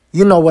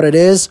You know what it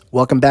is.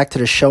 Welcome back to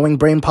the Showing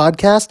Brain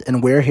podcast,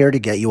 and we're here to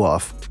get you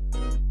off.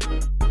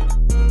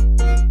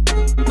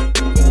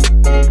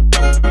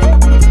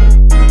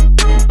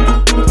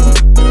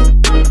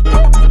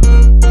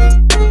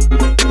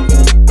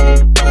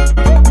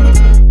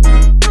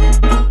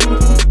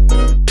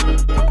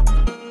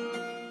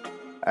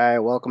 All right,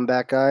 welcome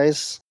back,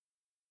 guys.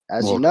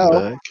 As you know,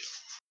 Welcome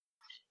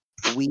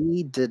back.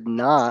 we did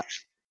not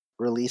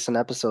release an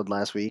episode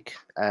last week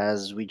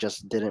as we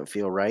just didn't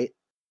feel right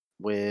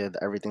with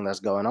everything that's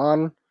going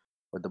on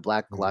with the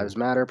Black Lives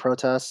Matter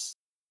protests,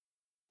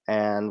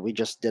 and we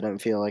just didn't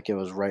feel like it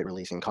was right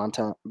releasing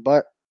content.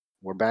 But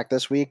we're back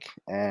this week,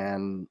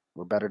 and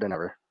we're better than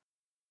ever.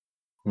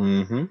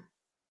 Mm-hmm.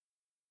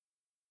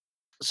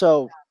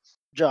 So,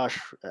 Josh,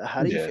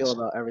 how do you feel Yes.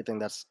 about everything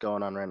that's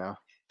going on right now?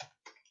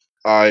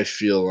 I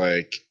feel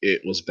like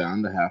it was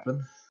bound to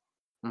happen.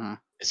 Mhm.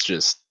 It's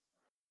just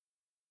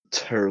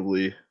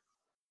terribly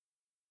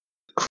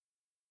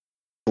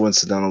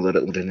coincidental that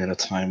it would end in a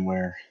time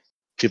where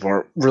people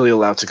aren't really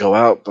allowed to go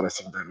out, but I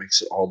think that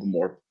makes it all the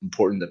more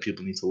important that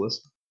people need to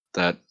listen.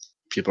 That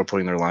people are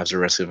putting their lives at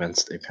risk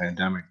against a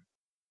pandemic.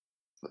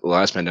 The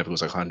last pandemic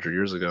was like 100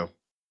 years ago.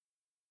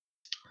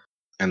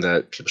 And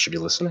that people should be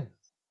listening.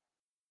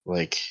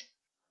 Like,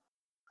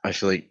 I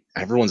feel like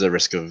everyone's at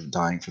risk of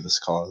dying for this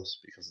cause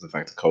because of the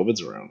fact that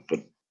COVID's around, but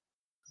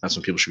that's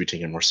when people should be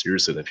taken more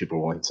seriously, that people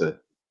are willing to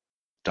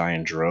die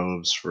in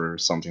droves for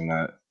something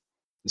that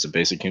is a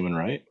basic human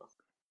right.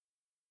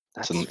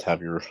 To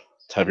have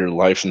your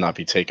life not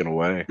be taken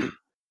away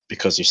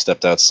because you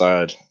stepped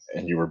outside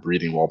and you were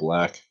breathing while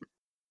black.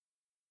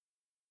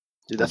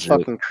 Dude, that's Legit.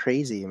 fucking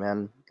crazy,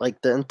 man.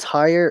 Like the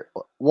entire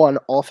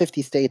all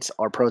 50 states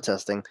are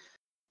protesting.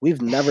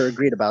 We've never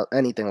agreed about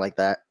anything like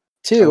that.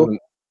 Two,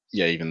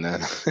 Yeah, even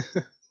then.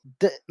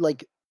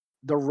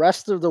 the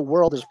rest of the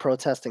world is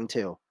protesting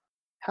too.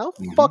 How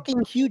Mhm.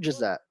 fucking huge is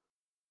that?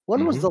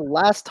 When was Mhm. the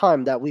last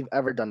time that we've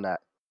ever done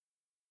that?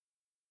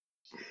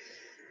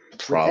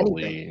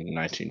 Probably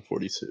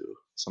 1942.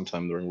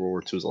 Sometime during World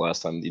War II was the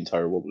last time the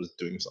entire world was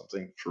doing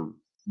something for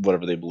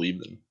whatever they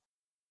believed in,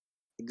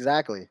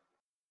 Exactly.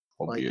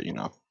 albeit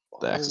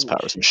the Axis Holy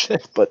powers and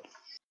shit. shit. But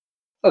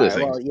All other right,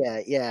 things.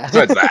 well, yeah.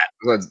 Besides that,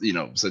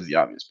 besides the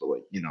obvious, but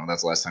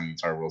that's the last time the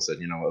entire world said,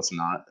 let's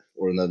not,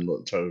 or then the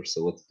entire world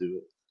said, let's do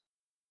it.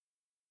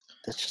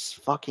 That's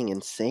just fucking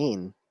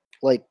insane.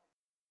 Like,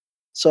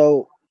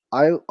 so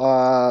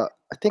I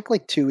think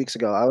like 2 weeks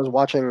ago I was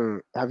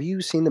watching. Have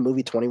you seen the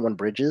movie 21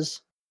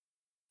 Bridges?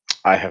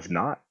 I have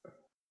not.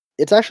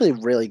 It's actually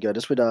really good.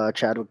 It's with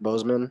Chadwick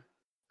Boseman.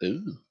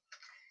 Ooh.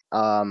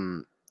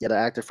 Yeah, the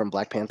actor from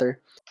Black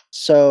Panther.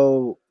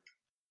 So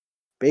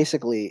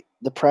basically,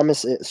 the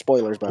premise is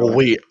spoilers, by the Well,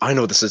 way. wait, I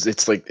know what this is.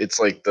 It's like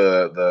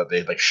the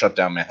they like shut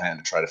down Manhattan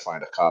to try to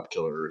find a cop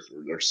killer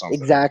or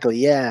something. Exactly.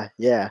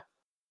 Yeah.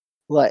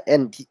 Like,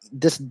 and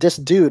this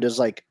dude is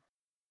like,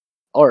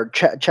 or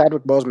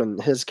Chadwick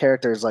Boseman, his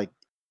character is like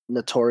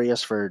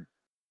notorious for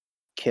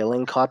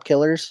killing cop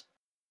killers,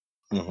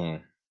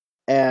 Mm-hmm.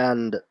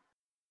 and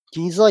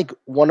he's like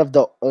one of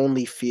the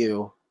only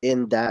few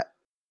in that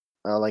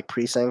like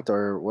precinct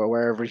or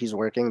wherever he's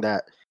working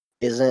that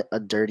isn't a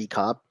dirty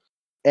cop,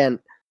 and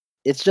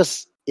it's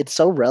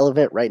so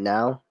relevant right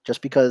now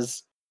just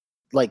because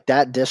like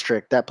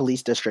that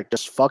police district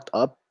just fucked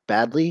up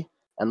badly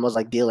and was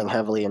like dealing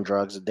heavily in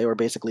drugs. They were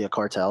basically a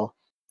cartel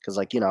because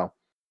like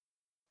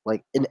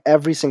in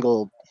every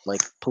single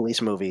like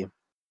police movie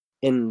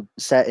in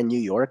set in New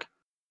York,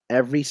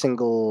 every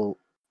single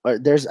or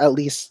there's at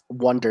least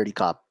one dirty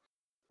cop,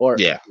 or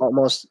Yeah.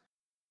 almost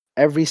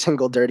every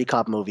single dirty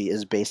cop movie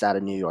is based out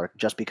of New York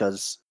just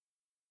because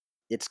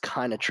it's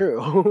kind of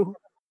true.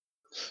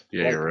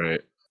 Yeah, Like, you're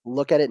right.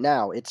 look at it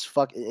now.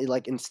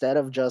 Like instead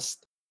of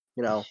just,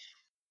 you know,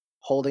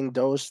 holding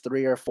those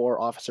 3 or 4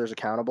 officers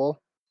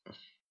accountable,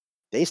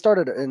 they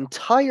started an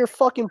entire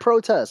fucking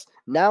protest.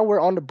 Now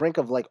we're on the brink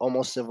of like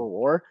almost civil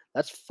war.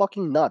 That's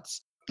fucking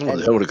nuts. I don't know And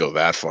if they would go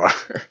that far.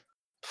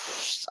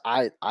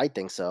 I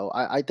think so.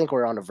 I think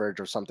we're on the verge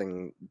of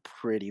something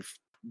pretty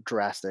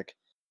drastic.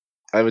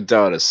 I would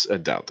doubt us. I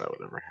doubt that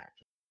would ever happen.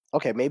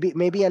 Okay,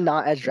 maybe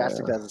not as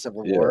drastic Yeah. as a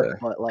civil war, Yeah.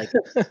 but like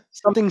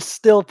something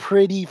still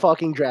pretty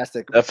fucking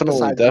drastic. Definitely,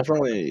 Besides the war.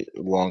 definitely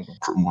more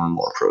and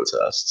more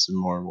protests and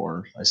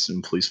more. I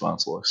assume police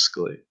violence will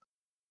escalate.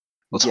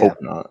 Let's Yeah.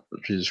 hope not.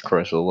 Jesus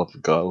Christ, for the love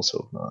of God, let's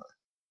hope not.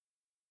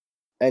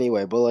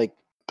 Anyway, but like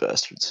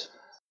Bastards.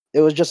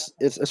 it was just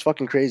it's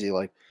fucking crazy.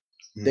 Like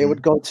they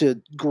would go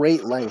to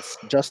great lengths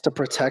just to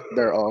protect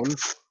their own,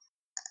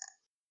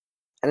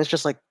 and it's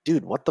just like,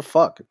 dude, what the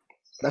fuck?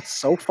 That's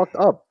so fucked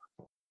up.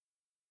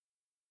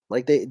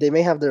 Like they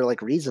may have their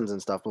like reasons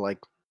and stuff, but like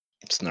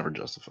It's never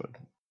justified.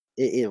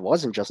 it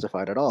wasn't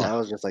justified at all. I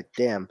was just like,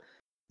 damn,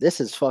 this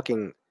is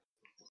fucking.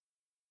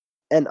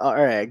 And all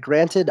right,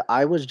 granted,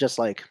 I was just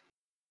like,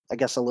 I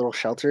guess a little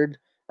sheltered,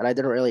 and I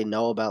didn't really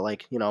know about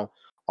like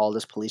all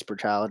this police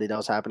brutality that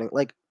was happening.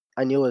 Like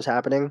I knew it was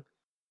happening,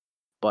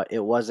 but it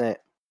wasn't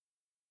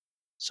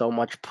so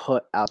much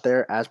put out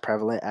there as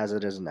prevalent as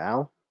it is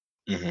now.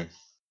 Mm-hmm.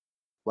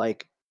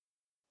 Like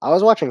I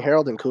was watching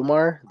Harold and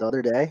Kumar the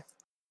other day.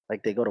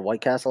 Like they go to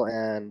White Castle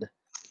and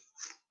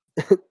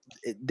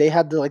they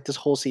had this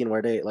whole scene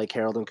where they like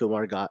Harold and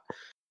Kumar got.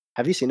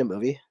 Have you seen the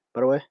movie,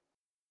 by the way?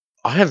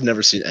 I have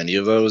never seen any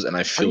of those, and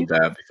I Are feel you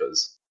bad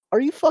because are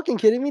you fucking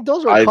kidding me?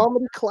 Those are I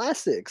comedy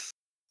classics.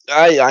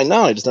 I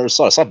know I just never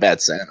saw. I saw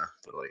Bad Santa,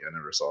 but like I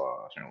never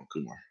saw Harold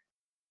Kumar.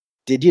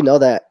 Did you know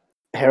that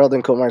Harold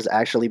and Kumar is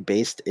actually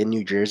based in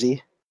New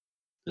Jersey?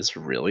 Is it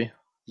really?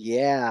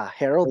 Yeah,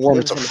 Harold Well,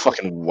 it's lives a in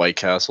fucking White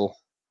Castle.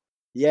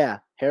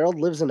 Harold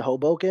lives in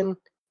Hoboken,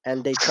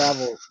 and they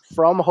travel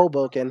from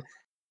Hoboken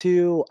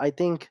to I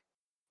think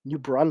New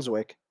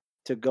Brunswick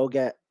to go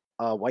get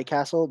White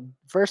Castle.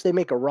 First, they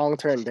make a wrong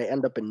turn. They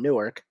end up in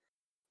Newark,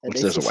 and Which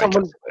they there's see a White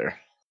someone. Castle there.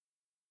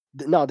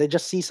 No, they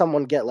just see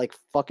someone get like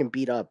fucking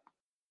beat up,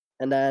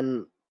 and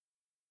then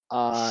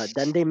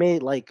they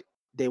made like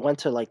they went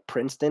to like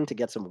Princeton to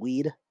get some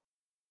weed,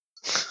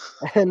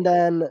 and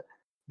then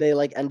they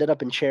like ended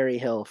up in Cherry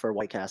Hill for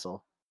White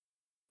Castle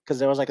because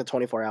there was like a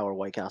 24-hour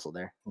White Castle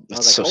there. I was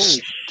That's like, so holy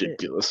shit.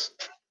 ridiculous.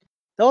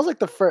 That was like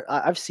the first.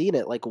 I've seen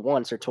it like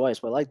once or twice,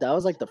 but like that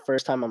was like the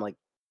first time I'm like,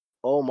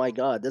 oh my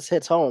god, this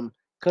hits home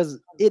because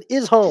it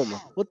is home.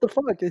 What the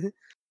fuck?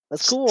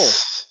 That's cool.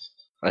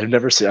 I've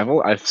never seen.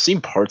 I've seen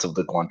parts of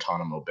the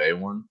Guantanamo Bay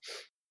one,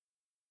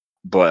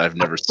 but I've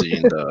never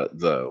seen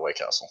the White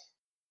Castle.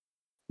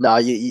 No,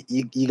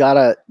 you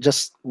gotta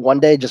just one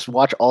day just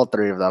watch all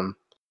three of them.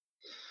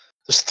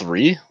 There's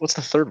three. What's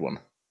the third one?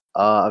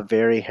 A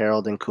very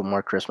Harold and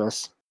Kumar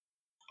Christmas.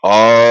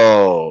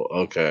 Oh,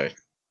 okay.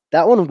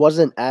 That one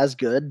wasn't as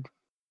good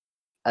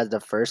as the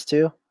first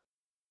two,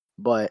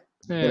 but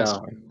you Yeah, it's know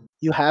fine.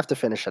 you have to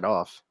finish it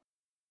off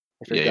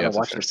if you're Yeah, you gonna have to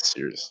watch it finish the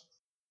series.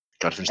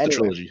 Gotta finish the anyway.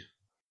 trilogy.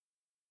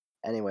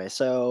 Anyway,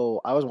 so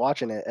I was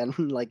watching it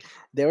and like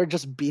they were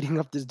just beating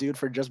up this dude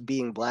for just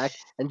being black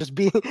and just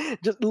being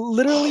just Oh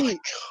my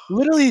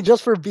literally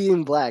just for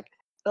being black.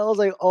 And I was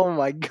like, "Oh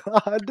my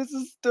god, this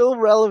is still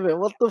relevant.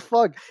 What the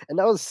fuck?" And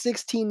that was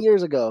 16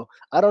 years ago.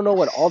 I don't know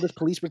when all this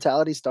police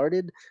brutality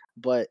started,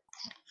 but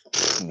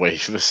God. Wait,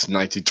 this is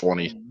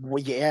 1920.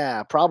 well,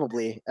 yeah,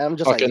 probably. And I'm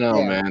just like, Fucking hell,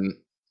 "Damn." man.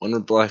 When were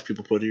black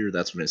people put here?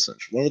 That's when it's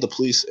central. When were the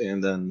police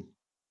and then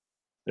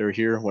they were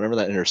here? Whenever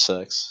that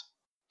intersects,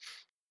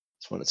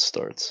 that's when it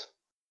starts.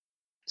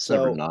 It's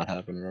never So not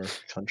happened in our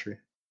country.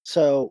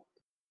 so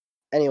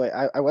anyway,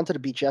 I went to the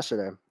beach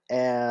yesterday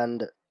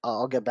and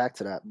I'll get back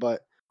to that.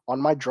 But on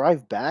my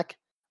drive back,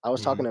 I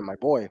was talking to my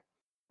boy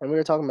and we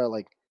were talking about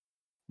like,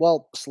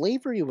 well,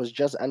 slavery was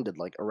just ended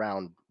like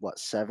around what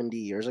 70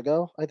 years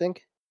ago, I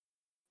think,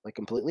 like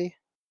completely.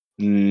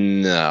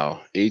 No,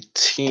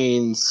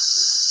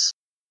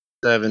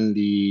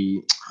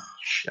 1870.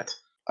 Shit.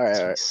 All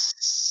right,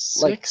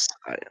 like 26?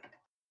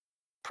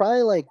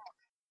 probably like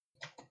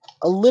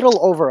a little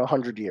over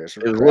 100 years,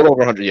 It was a correct? little over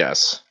 100,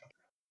 yes.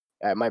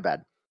 All right, my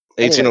bad.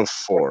 Anyway,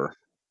 1804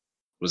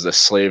 was the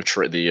slave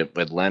trade, the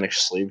Atlantic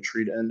slave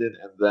trade ended,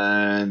 and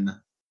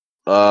then,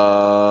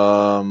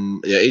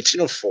 yeah,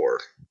 1804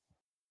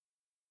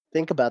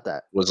 think about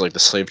that. was like the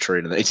slave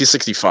trade, and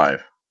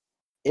 1865.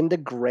 In the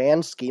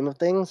grand scheme of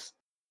things,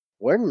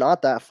 we're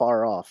not that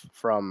far off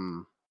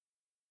from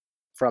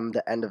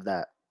the end of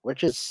that,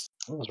 which is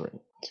That was right.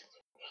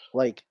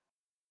 like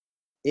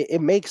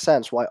it makes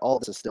sense why all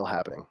this is still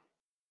happening.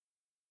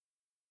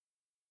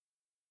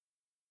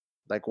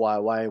 Like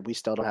why we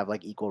still don't have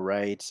like equal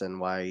rights and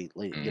why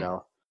like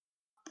Mm.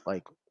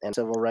 like and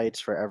civil rights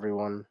for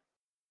everyone.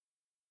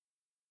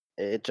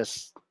 It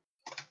just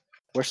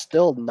we're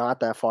still not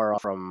that far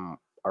off from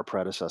our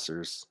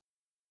predecessors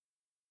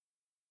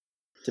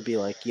to be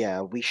like,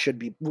 yeah, we should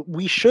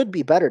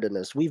be better than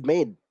this. We've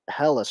made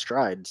hella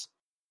strides,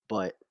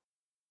 but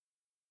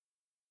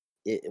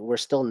we're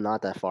still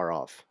not that far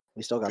off.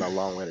 We still got a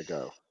long way to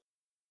go.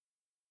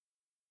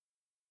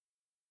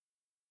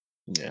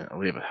 Yeah,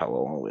 we have a hell of a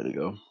long way to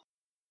go.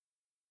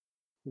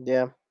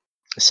 Yeah.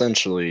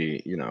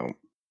 Essentially, the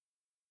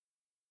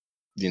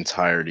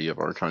entirety of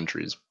our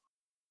country is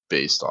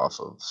based off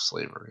of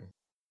slavery.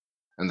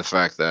 And the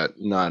fact that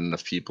not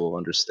enough people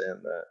understand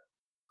that,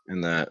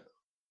 and that,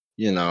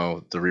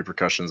 the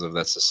repercussions of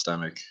that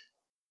systemic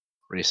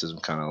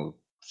racism kind of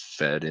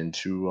fed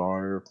into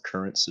our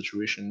current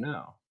situation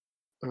now.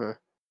 Mhm.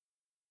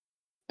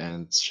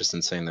 And it's just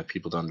insane that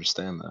people don't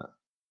understand that.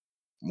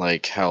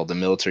 Like how the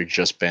military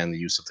just banned the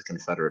use of the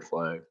Confederate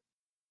flag.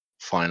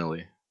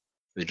 Finally,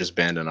 they just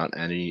banned it on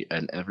any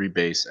and every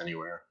base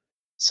anywhere,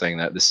 saying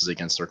that this is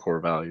against their core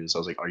values. I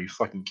was like, are you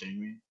fucking kidding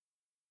me?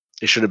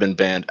 It should have been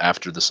banned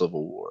after the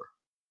Civil War.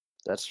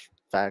 That's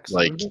facts.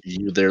 Like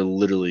they're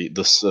literally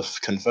the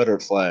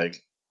Confederate flag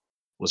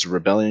was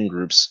rebellion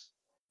groups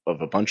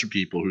of a bunch of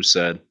people who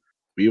said,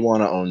 we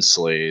want to own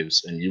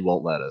slaves and you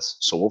won't let us,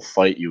 so we'll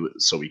fight you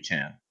so we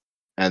can.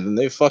 And then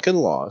they fucking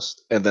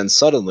lost. And then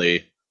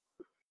suddenly,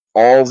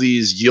 all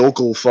these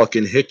yokel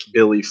fucking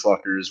hickbilly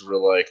fuckers were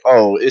like,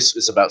 oh,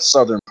 it's about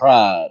Southern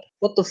pride.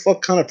 What the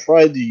fuck kind of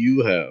pride do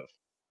you have?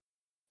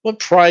 What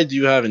pride do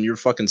you have in your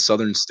fucking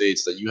Southern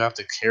states that you have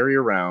to carry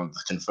around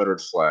the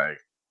Confederate flag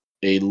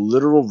a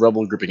literal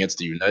rebel group against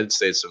the United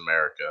States of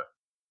America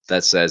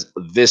that says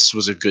this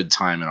was a good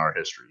time in our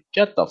history.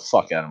 Get the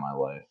fuck out of my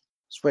way.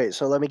 Wait,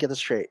 so let me get this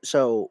straight.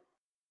 So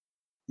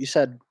you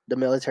said the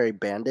military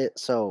banned it.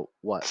 So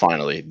what?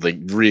 Finally,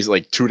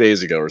 like 2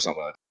 days ago or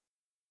something.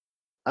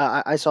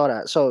 I saw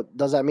that. So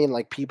does that mean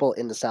like people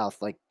in the South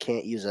like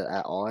can't use it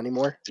at all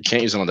anymore? You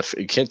can't use it on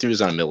you can't do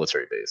this on a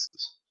military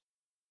basis.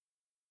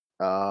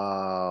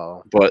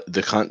 Oh, But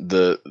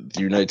the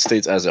United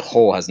States as a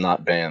whole has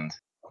not banned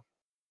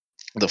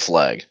the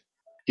flag,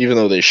 even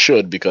though they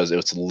should, because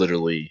it's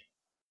literally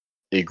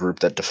a group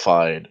that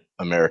defied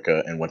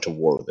America and went to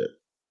war with it.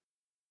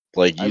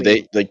 Like I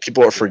mean,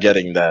 people are yeah.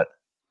 forgetting that.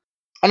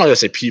 I'm not gonna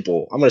say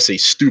people. I'm gonna say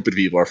stupid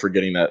people are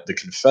forgetting that the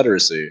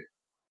Confederacy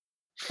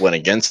went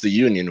against the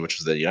Union, which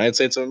was the United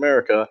States of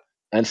America,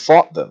 and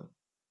fought them.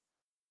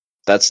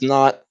 That's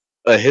not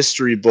a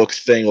history book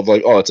thing of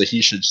like, oh, it's a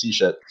he should, he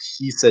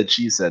said,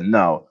 she said.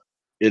 No,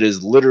 it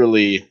is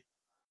literally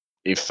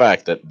a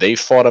fact that they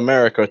fought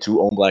America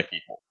to own black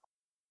people.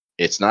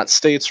 It's not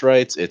states'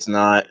 rights. It's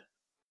not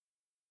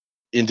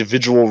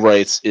individual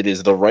rights. It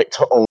is the right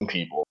to own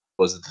people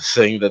was the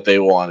thing that they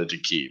wanted to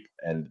keep.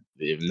 And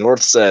the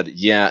North said,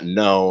 yeah,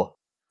 no,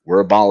 we're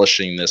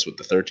abolishing this with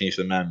the 13th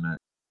Amendment.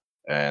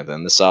 And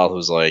then the South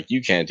was like,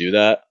 you can't do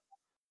that.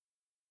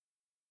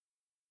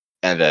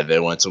 And then they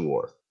went to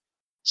war.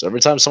 So every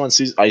time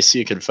I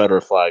see a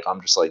Confederate flag,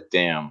 I'm just like,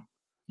 damn,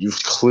 you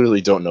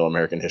clearly don't know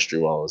American history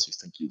well as you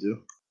think you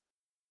do.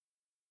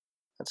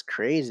 That's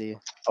crazy.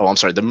 Oh, I'm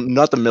sorry,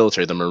 not the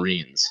military, the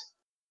Marines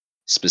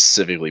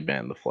specifically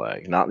banned the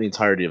flag, not the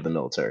entirety of the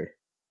military.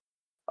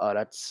 Oh,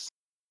 that's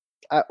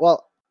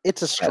well,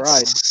 it's a stride.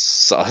 That's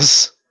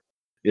sus.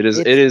 It is.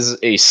 It It's is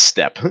a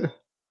step.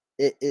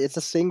 it's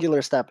a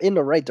singular step in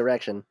the right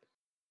direction.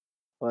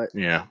 But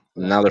Yeah.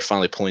 Now they're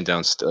finally pulling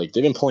down. Like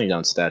they've been pulling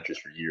down statues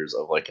for years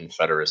of like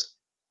Confederate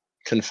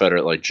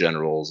like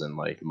generals and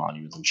like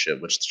monuments and shit,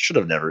 which should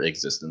have never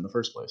existed in the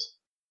first place.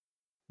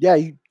 yeah,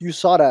 you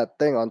saw that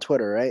thing on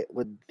Twitter, right?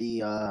 With the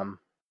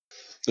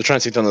They're trying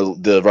to take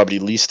down the Robert E.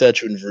 Lee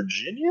statue in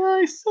Virginia,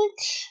 I think.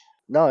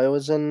 no, it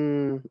was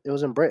in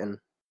Britain.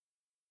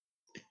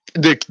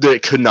 They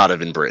could not have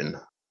been Britain.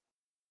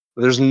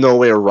 There's no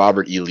way a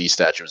Robert E. Lee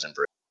statue was in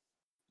Britain.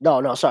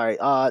 No, sorry.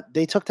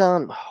 They took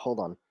down. Hold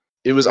on.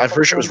 It was. They I'm took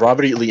pretty sure it was down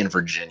Robert E. Lee in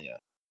Virginia.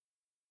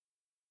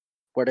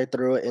 where they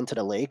threw it into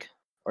the lake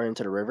or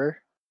into the river.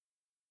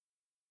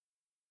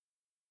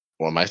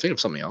 Or am I thinking of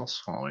something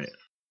else? Oh wait.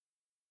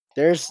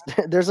 There's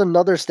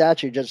another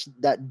statue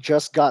that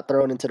just got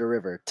thrown into the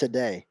river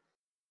today.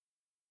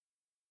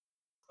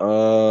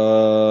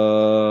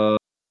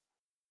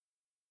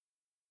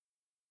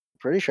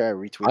 Pretty sure I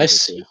retweeted I it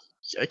see.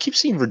 too. I keep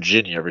seeing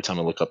Virginia every time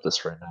I look up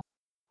this right now.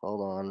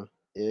 Hold on.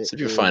 See if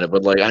you can find it.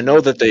 But like, I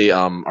know that they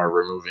are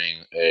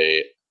removing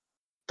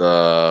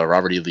the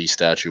Robert E. Lee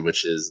statue,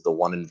 which is the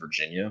one in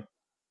Virginia.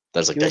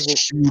 That's like that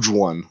huge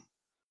one.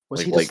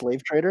 Was he the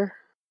slave trader?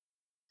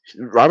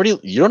 Robert E.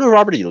 You don't know who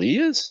Robert E. Lee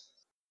is?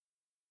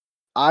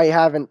 I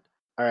haven't.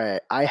 All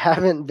right, I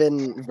haven't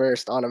been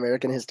versed on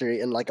American history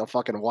in like a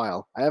fucking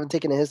while. I haven't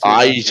taken a history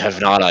I class. have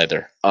not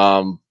either.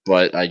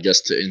 But I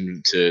guess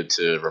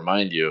to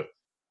remind you,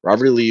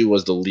 Robert E. Lee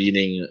was the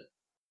leading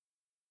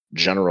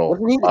general.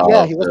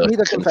 Yeah, he wasn't he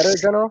the Confederate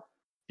general?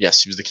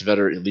 Yes, he was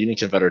the leading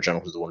Confederate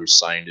general, who's the one who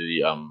signed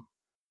the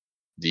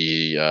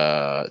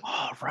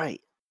Oh,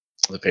 right.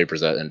 the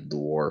papers that ended the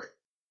war.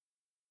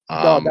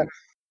 No,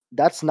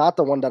 that's not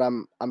the one that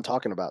I'm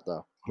talking about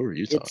though. Who are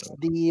you It's talking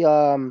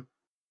the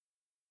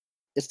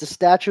it's the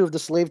statue of the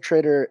slave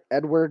trader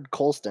Edward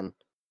Colston,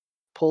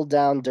 pulled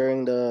down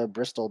during the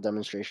Bristol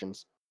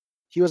demonstrations.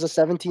 He was a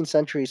 17th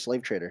century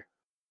slave trader.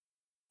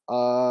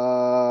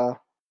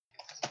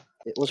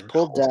 It was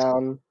pulled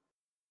down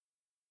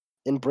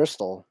in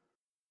Bristol,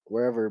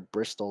 wherever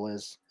Bristol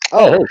is.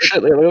 Oh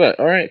shit! Look at that.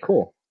 All right,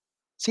 cool.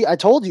 See, I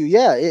told you.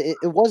 Yeah, it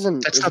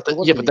wasn't. That's not it the,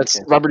 wasn't yeah, but the that's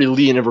UK. Robert E.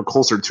 Lee and Edward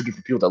Colston are two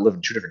different people that live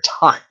in two different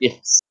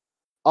times.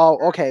 Oh,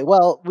 okay.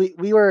 Well,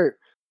 we were.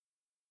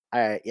 All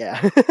right. Yeah.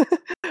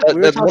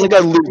 That one guy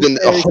lived in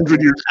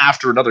 100 years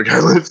after another guy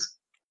lived,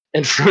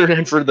 and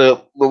for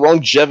the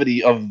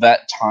longevity of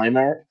that time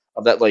era,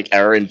 of that like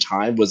era in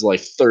time was like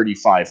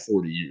 35,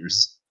 40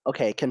 years.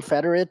 Okay,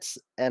 Confederates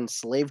and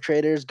slave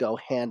traders go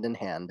hand in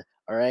hand.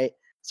 All right.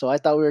 So I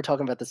thought we were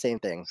talking about the same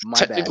thing. My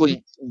Technically,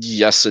 bad.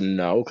 yes and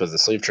no, because the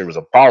slave trade was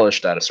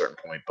abolished at a certain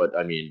point, but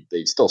I mean,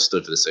 they still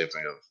stood for the same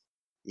thing of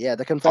Yeah,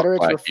 the fuck Confederates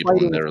black were people and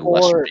fighting their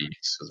lesser for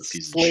beings as a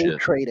piece of slave shit.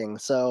 trading.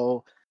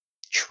 So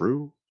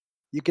True.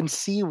 you can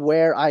see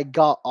where I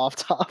got off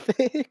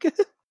topic.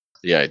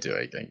 Yeah, I do.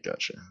 I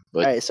gotcha.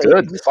 But All right, so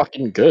good,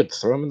 fucking good.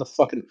 Throw him in the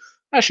fucking.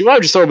 Actually, why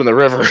would you throw him in the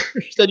river?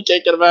 Then you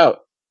can't get him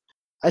out.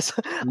 I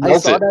saw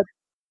Melt that. it.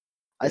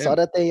 I saw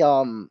that they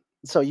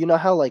So you know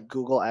how like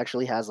Google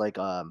actually has like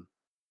on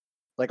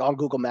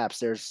Google Maps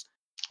there's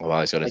Oh,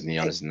 wow, he's got his like knee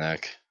on his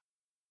neck.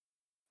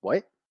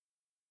 what?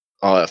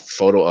 Oh, a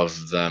photo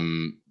of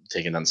them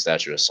taking down the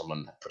statue of some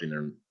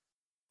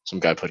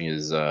guy putting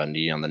his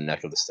knee on the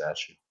neck of the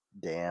statue.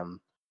 Damn.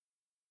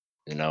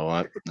 You know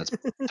what?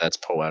 That's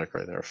poetic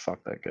right there.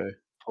 Fuck that guy.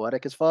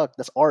 Poetic as fuck.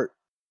 That's art.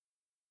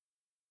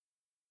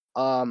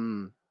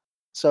 Um,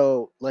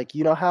 so like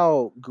you know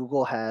how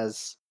Google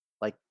has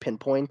like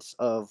pinpoints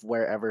of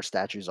wherever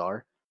statues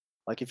are.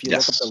 Like if you look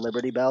up the Yes.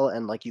 Liberty Bell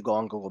and like you go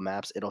on Google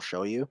Maps, it'll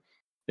show you.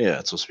 Yeah,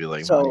 it's supposed to be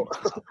like So, monuments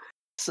and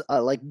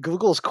stuff. like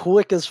Google's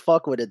quick as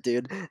fuck with it,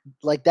 dude.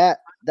 Like that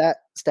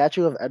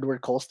statue of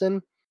Edward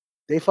Colston,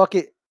 they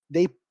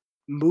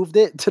moved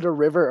it to the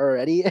river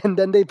already, and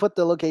then they put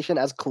the location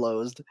as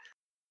closed.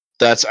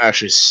 That's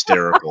actually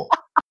hysterical.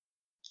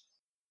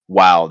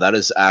 Wow, that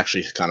is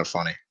actually kind of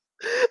funny.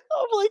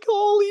 I'm like,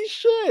 holy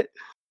shit!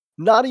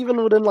 Not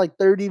even within like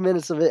 30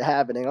 minutes of it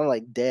happening, I'm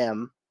like,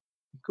 damn,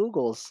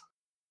 Google's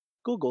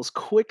Google's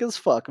quick as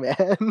fuck,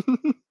 man.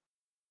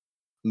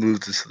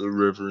 Moved it to the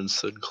river and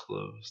said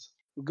closed.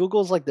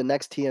 Google's like the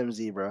next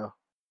TMZ, bro.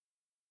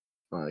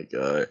 My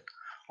God.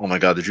 Oh my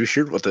God, did you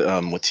hear what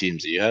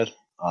TMZ had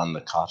on the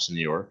cops in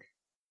New York?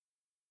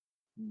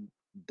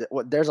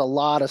 There's a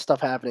lot of stuff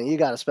happening. You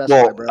gotta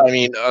specify, Well, bro. I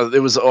mean,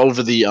 it was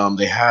over the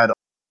they had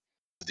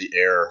the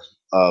air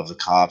of the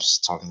cops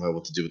talking about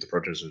what to do with the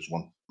protesters.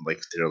 One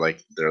like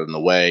they're in the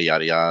way,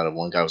 yada yada.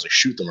 One guy was like,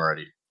 "Shoot them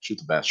already! Shoot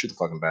the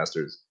fucking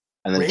bastards!"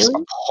 And then just a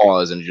Really?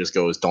 pause, and he just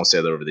goes, "Don't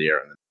say that over the air."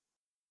 And then,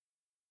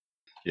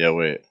 yeah,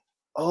 wait.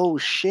 Oh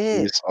shit!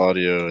 Police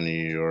audio, New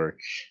York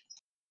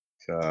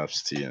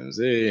cops,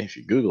 TMZ. If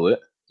you Google it,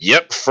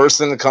 yep, first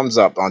thing that comes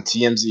up on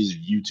TMZ's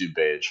YouTube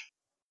page.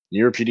 New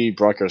York PD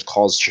broadcast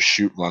calls to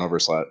shoot run over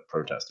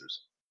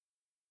protesters.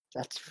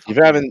 That's fucking.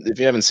 If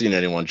you haven't seen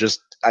anyone, just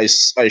I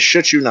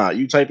shit you not.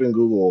 You type in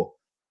Google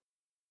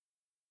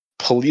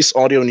police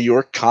audio New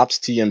York cops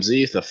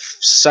TMZ.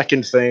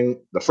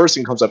 The first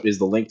thing comes up is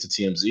the link to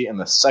TMZ, and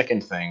the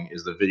second thing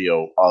is the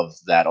video of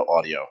that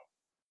audio.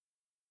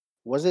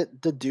 Was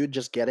it the dude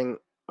just getting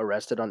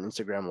arrested on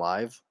Instagram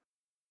Live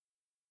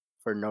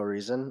for no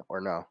reason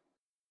or no?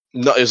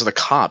 No, it was the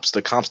cops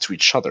to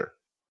each other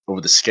over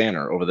the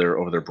scanner over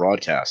their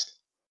broadcast.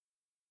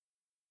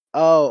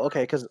 Oh,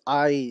 okay. Because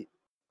I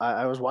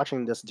was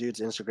watching this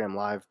dude's Instagram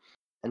Live,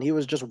 and he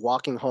was just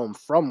walking home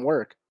from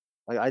work.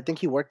 Like I think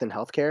he worked in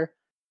healthcare,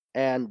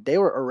 and they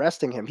were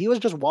arresting him. He was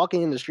just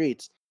walking in the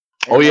streets,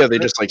 Oh and yeah, like they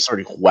just like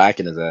started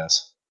whacking his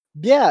ass.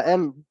 yeah,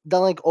 and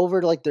then like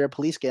over like their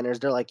police scanners,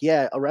 they're like,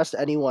 yeah, arrest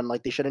anyone.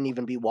 Like they shouldn't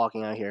even be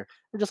walking out here.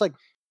 They're just like,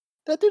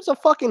 that dude's a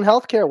fucking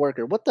healthcare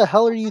worker. What the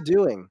hell are you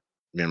doing?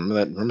 Man,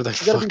 remember that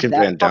You gotta be fucking that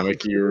fucking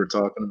pandemic you were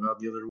stupid. talking about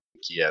the other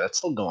week? Yeah, that's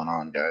still going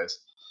on, guys.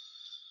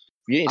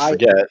 We ain't I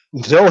forget.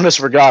 No one has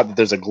forgot that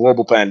there's a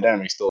global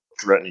pandemic still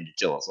threatening to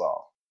kill us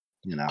all.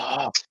 You know.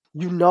 Ah,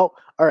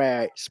 all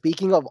right.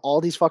 Speaking of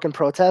all these fucking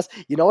protests,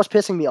 you know what's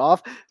pissing me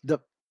off? The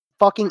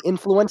fucking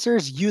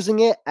influencers using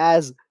it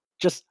as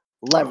just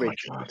Oh my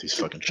leverage. God, these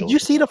fucking Did you children.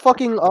 see the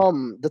fucking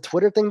the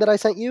Twitter thing that I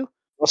sent you?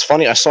 What's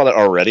funny? I saw that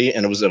already,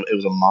 and it was a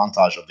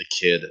montage of the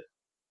kid.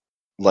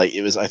 Like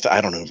it was,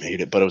 I don't know who made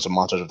it, but it was a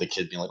montage of the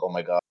kid being like, "Oh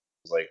my God,"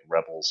 it was like Dude,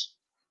 rebels,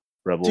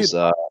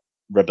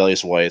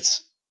 rebellious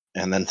whites,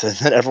 and then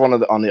then everyone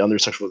on the other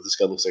section was this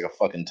guy looks like a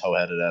fucking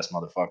toe-headed ass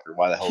motherfucker.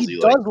 Why the hell he is he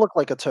like does look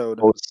like a toad.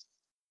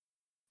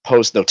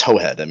 post no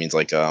towhead? That means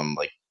like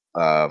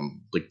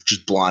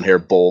just blonde hair,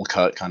 bowl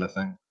cut kind of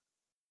thing.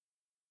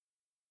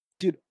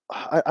 Dude,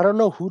 I don't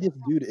know who this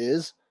dude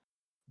is,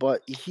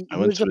 but I he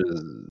went was to just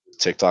his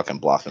TikTok and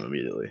blocked him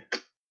immediately.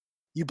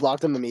 you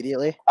blocked him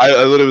immediately. I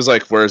literally was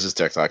like, "Where's his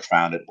TikTok?"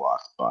 Found it,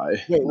 blocked by.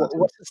 Wait, That's it.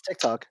 what's his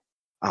TikTok?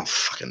 I don't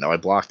fucking know. I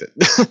blocked it.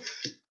 That's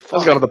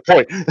kind Fuck. of the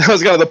point. That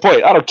was kind of the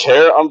point. I don't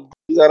care.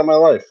 He's out of my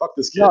life. Fuck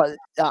this kid. No,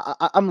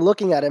 I'm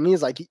looking at him.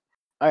 He's like,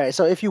 all right.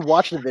 So if you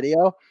watch the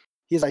video,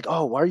 he's like,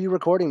 oh, why are you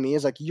recording me?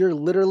 He's like, you're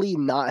literally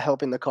not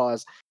helping the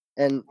cause.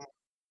 And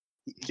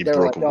He they were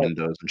broke like, no,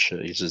 windows and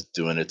shit. He's just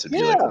doing it to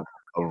be like yeah,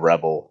 a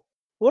rebel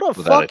what a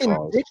without a fucking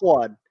cause.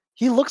 dickwad.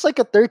 He looks like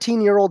a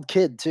 13-year-old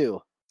kid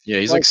too. Yeah,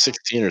 he's like Like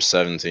 16 or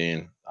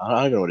 17.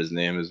 I don't know what his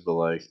name is, but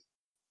like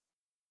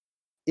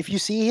if you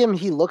see him,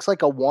 he looks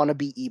like a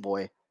wannabe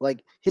e-boy.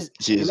 Like his,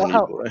 he is an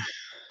e-boy.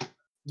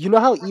 you know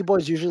how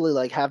e-boys usually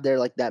like have their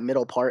like that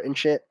middle part and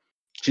shit,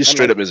 He and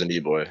straight like up is an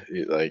e-boy.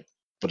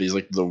 But he's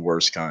like the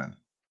worst kind.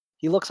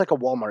 he looks like a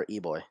Walmart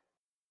e-boy.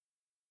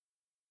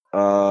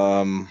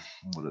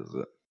 What is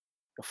it?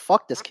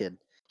 Fuck this kid.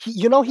 He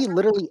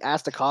literally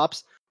asked the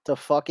cops to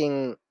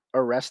fucking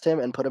arrest him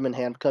and put him in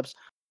handcuffs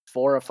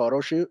for a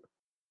photo shoot.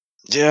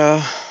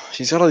 Yeah,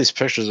 he's got all these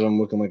pictures of him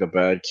looking like a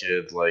bad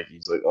kid. Like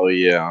he's like, oh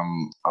yeah,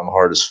 I'm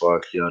hard as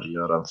fuck. Yada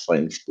yada. I'm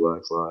fighting for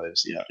Black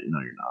lives. Yeah, no,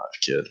 you're not,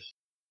 kid.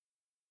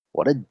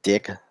 What a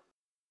dick.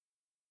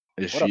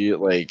 If What a you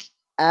like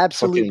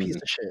absolute piece fucking,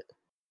 of shit.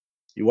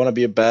 you want to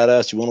be a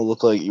badass. You want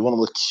to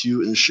look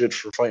cute and shit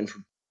for fighting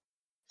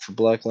for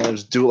Black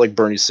lives. Do it like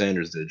Bernie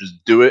Sanders did. Just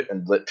do it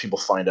and let people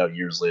find out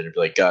years later. Be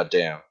like, God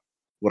damn,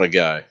 what a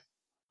guy.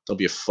 Don't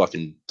be a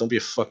fucking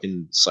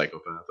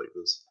psychopath like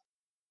this.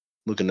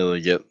 Looking to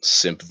like, get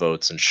simp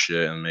votes and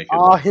shit and make it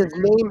look His like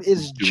name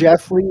is you're doing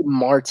Jeffrey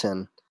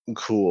Martin.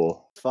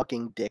 cool.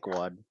 Fucking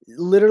dickwad.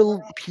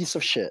 Literal piece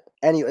of shit.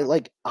 Anyway,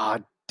 like,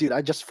 dude,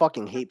 I just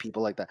fucking hate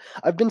people like that.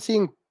 I've been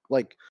seeing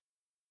like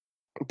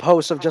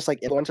posts of just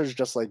like influencers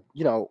just like,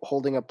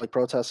 holding up like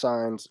protest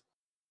signs.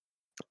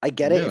 I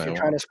get it Yeah, if you're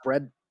trying to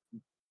spread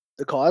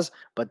the cause,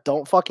 but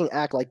don't fucking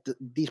act like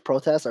these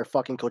protests are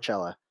fucking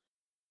Coachella.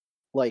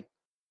 Like,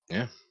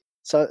 yeah.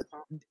 so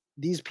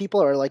these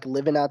people are like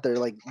living out their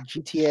like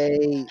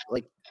GTA,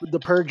 like the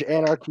Purge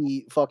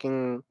Anarchy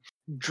fucking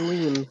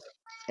dreams,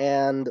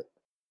 and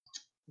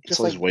It's just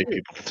all like, these white dude,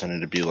 people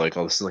pretending to be like,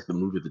 oh, this is like the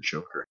movie The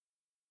Joker.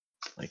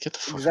 Like, get the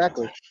fuck out of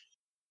exactly. there.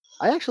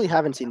 I actually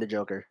haven't seen the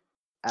Joker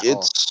at all.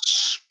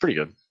 It's pretty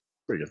good.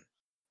 Pretty good.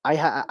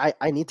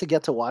 I need to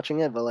get to watching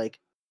it, but like,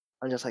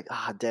 I'm just like,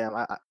 damn,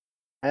 I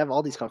have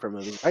all these comfort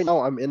movies. Right now,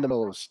 I'm in the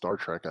middle of Star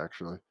Trek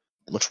actually.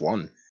 Which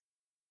one?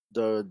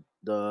 The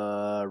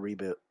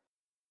reboot.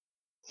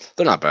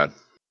 They're not bad.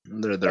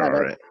 They're Yeah, all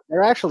right.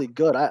 they're actually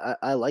good.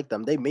 I like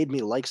them. They made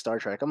me like Star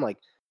Trek. I'm like,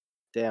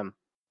 damn.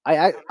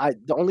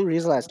 The only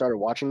reason I started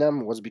watching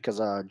them was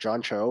because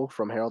John Cho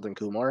from Harold and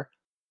Kumar,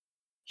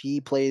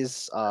 he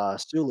plays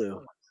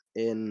Sulu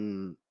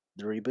in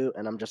the reboot,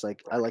 and I'm just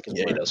like, I like his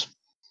Yeah, he work. does.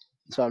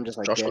 So I'm just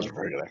like, Josh damn. was a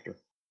very good actor.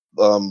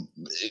 Um,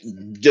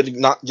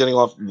 not getting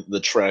off the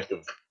track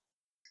of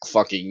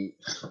fucking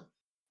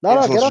No, get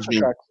off influencers the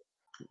being track.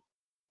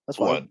 That's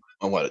fine.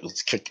 what? What?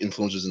 Let's kick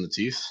influencers in the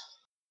teeth.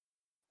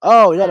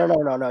 Oh,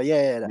 no.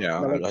 Yeah. Yeah,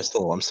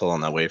 No, I'm still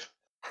on that wave.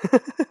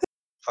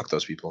 Fuck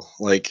those people.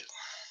 Like,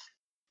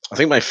 I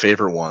think my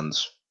favorite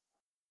ones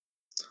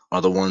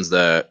are the ones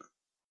that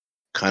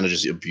kind of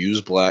just abuse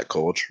black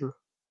culture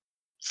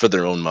for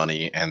their own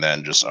money, and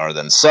then just are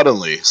then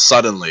suddenly,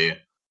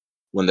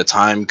 when the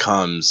time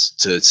comes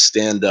to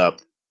stand up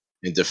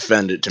and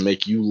defend it, to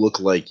make you look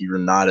like you're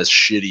not as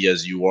shitty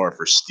as you are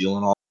for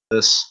stealing all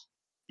this,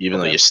 even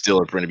though okay. you still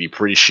are going to be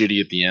pretty shitty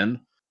at the end,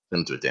 they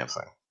don't do a damn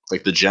thing.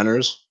 Like the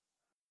Jenners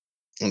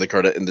and the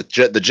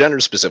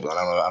Jenners specifically.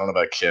 I don't know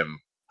about Kim.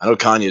 I know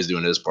Kanye's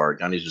doing his part.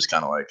 Kanye's just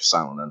kind of like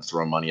silent and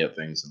throwing money at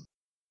things and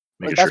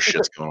making Like sure that's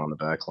because shit's going on the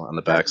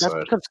that's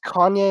backside. because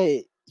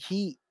Kanye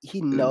he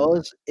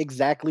knows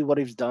exactly what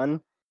he's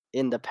done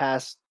in the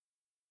past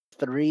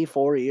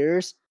 3-4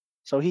 years,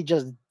 so he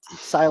just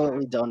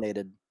silently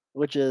donated,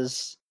 which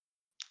is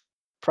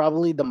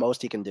probably the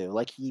most he can do.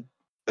 Like he,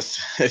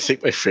 I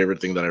think my favorite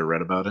thing that I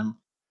read about him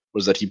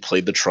was that he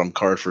played the trump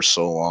card for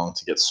so long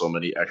to get so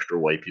many extra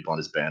white people on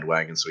his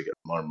bandwagon so he get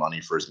more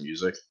money for his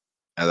music.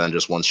 And then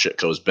just once shit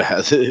goes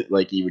bad,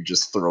 like he would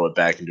just throw it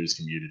back into his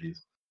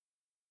communities.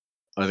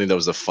 I think that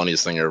was the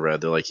funniest thing I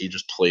read. They're like he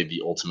just played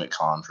the ultimate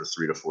con for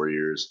 3 to 4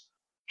 years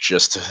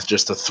just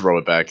to throw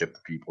it back at the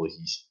people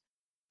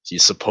he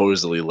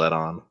supposedly let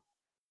on.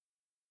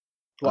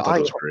 I well, thought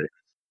that was great.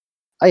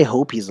 I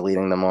hope he's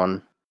leading them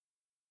on.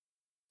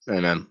 Hey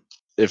man,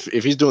 if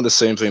he's doing the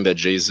same thing that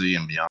Jay-Z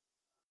and Beyonce,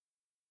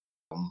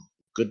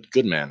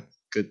 good man,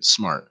 good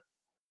smart.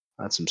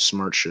 That's some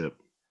smart shit.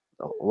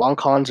 Long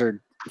cons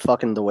are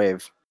fucking the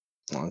wave.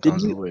 Long Did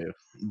cons of you? the wave.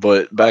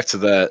 But back to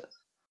that,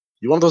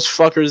 you one of those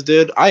fuckers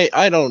did.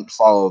 I don't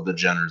follow the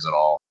Jenners at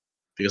all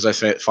because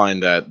I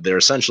find that they're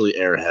essentially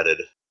airheaded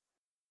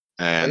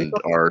Are you? and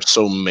are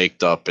so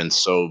maked up and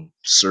so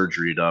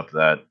surgeryed up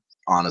that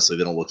honestly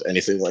they don't look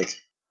anything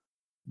like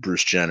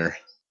Bruce Jenner.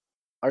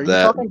 Are you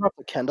That talking about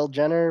the Kendall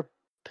Jenner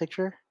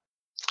picture?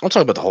 I'm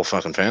talking about the whole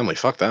fucking family.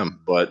 Fuck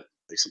them. But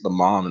except the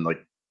mom and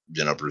like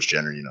Bruce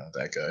Jenner,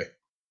 that guy.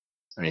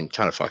 I mean,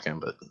 kind of fuck him,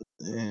 but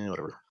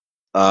whatever.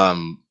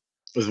 Um,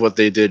 with what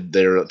they did,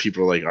 there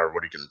people are like, "Are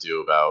what are you gonna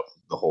do about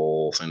the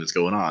whole thing that's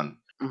going on?"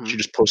 Mm-hmm. She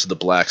just posted the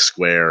black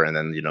square and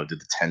then did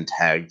the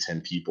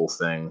 10 people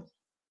thing,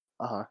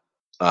 Uh-huh.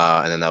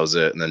 and then that was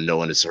it. And then no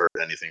one has heard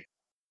anything.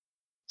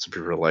 So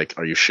people are like,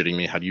 "Are you shitting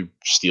me? How do you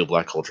steal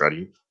black culture? How do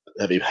you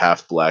have a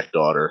half black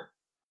daughter?"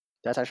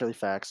 That's actually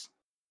facts.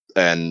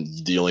 And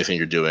the only thing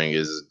you're doing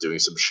is doing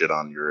some shit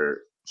on your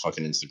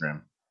fucking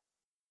Instagram.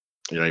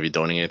 You're not even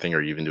donating anything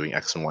or even doing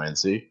X and Y and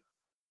Z.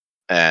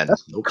 And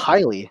That's nope.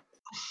 Kylie.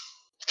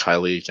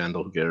 Kylie,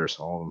 Kendall, who cares?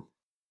 All of them.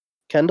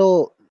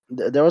 Kendall,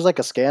 there was like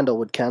a scandal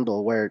with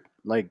Kendall where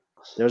like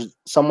there's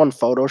someone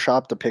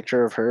photoshopped a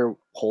picture of her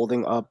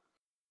holding up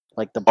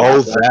like the Oh, Black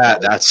Lives Matter,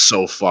 that's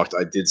so fucked.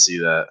 I did see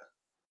that.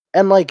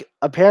 and like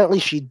apparently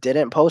she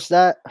didn't post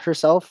that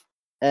herself,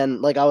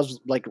 and like I was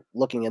like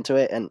looking into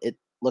it, and it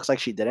looks like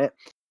she didn't,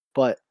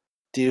 but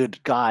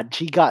dude, God,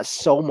 she got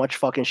so much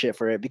fucking shit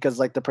for it because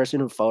like the person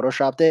who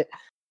photoshopped it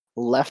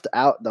left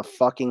out the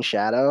fucking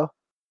shadow of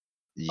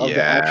the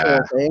Yeah.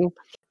 actual thing,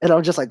 and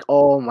I'm just like,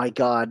 oh my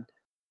God.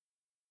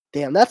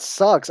 Damn, that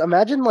sucks.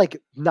 Imagine like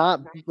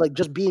not like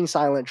just being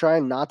silent,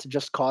 trying not to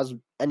just cause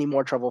any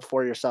more trouble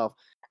for yourself,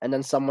 and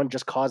then someone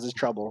just causes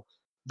trouble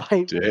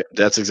by Dude,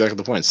 that's exactly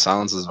the point.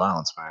 Silence is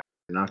violence, man.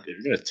 If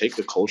you're gonna take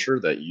the culture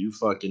that you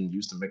fucking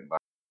used to make violence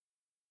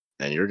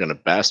and you're gonna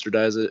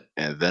bastardize it,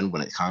 and then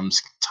when it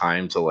comes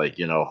time to like,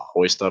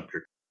 hoist up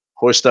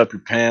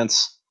your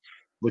pants,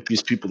 look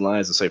these people in the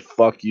eyes and say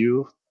fuck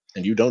you,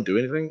 and you don't do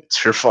anything,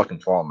 it's your fucking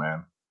fault,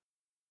 man.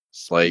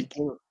 Like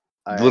speaking.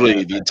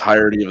 literally the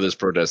entirety of this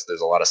protest,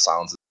 there's a lot of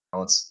silence.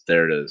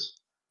 There it is.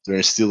 They're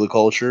gonna steal the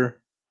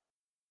culture.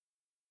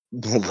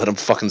 Let him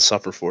fucking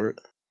suffer for it.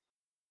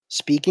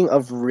 Speaking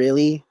of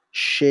really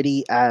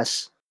shitty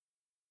ass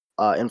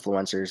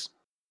influencers,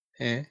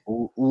 Eh.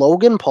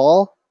 Logan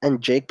Paul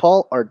and Jake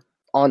Paul are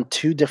on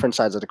two different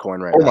sides of the coin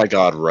right Oh now. my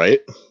god,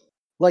 right?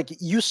 Like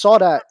you saw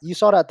that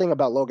thing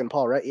about Logan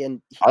Paul, right?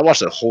 And I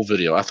watched that whole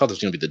video. I thought this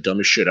was gonna be the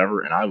dumbest shit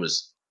ever, and I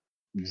was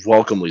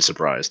welcomely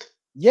surprised.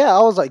 yeah,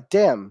 I was like,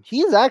 damn,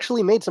 he's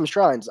actually made some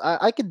strides.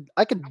 I could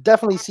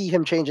definitely see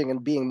him changing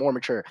and being more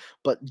mature.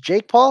 But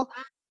Jake Paul,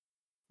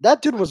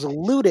 that dude was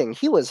looting.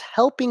 He was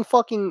helping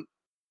fucking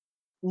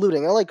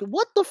looting. I'm like,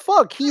 what the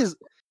fuck? He's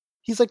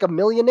like a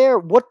millionaire.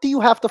 What do you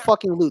have to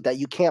fucking loot that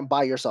you can't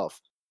buy yourself?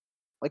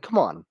 Like, come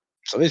on.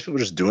 Some of these people are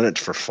just doing it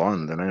for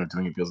fun. They're not even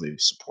doing it because they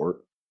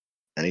support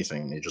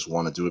anything. They just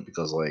want to do it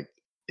because like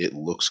it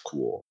looks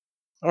cool.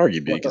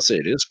 Arguably, you What could the say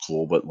it is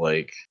cool, but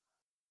like,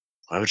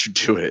 why would you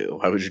do it?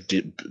 Why would you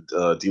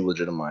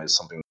delegitimize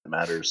something that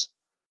matters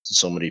to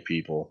so many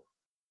people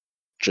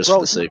just for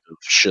bro? the sake of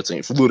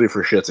shitting, looting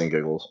for shits and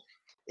giggles?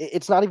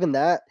 It's not even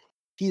that.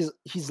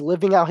 He's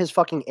living out his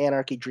fucking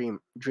anarchy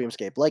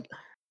dreamscape. Like,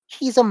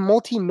 he's a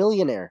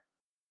multi-millionaire.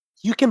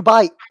 You can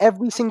buy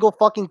every single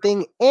fucking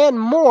thing and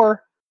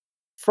more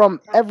from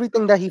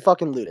everything that he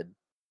fucking looted.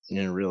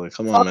 Yeah, really.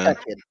 Come on, Fuck man.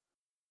 that kid.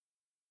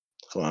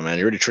 Come on, man.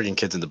 You're already tricking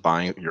kids into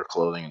buying your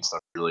clothing and stuff.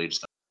 You're really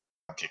just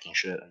kicking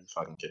shit. Are you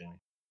fucking kidding me?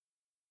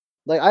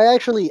 Like,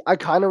 I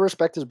kind of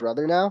respect his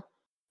brother now,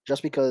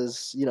 just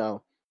because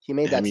he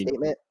made I that mean,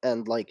 statement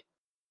and like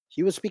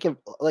he was speaking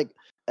like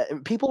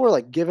and people were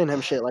like giving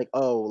him shit like,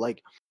 oh,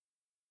 like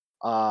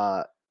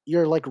uh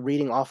you're like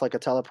reading off like a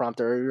teleprompter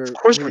or of you're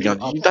course we're reading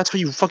gonna. off. That's what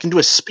you fucking do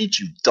a speech,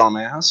 you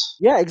dumbass.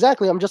 Yeah,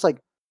 exactly. I'm just like,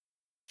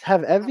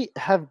 have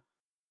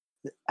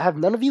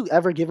none of you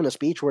ever given a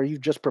speech where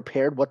you've just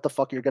prepared what the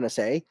fuck you're gonna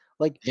say?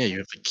 Like, Yeah, you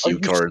have the are cue you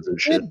cards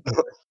and shit.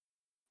 stupid?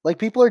 Like,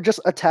 people are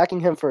just attacking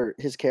him for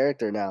his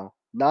character now,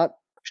 not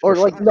People are or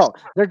like fucking. no,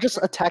 they're just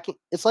attacking.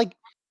 It's like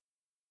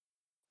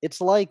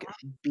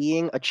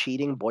being a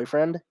cheating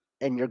boyfriend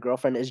and your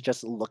girlfriend is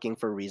just looking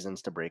for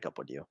reasons to break up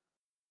with you.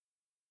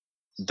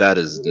 That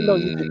is Even though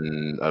you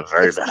could, a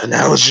very it's bad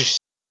analogy.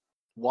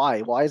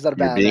 why? Why is that a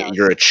bad analogy?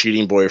 You're a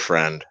cheating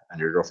boyfriend, and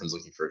your girlfriend's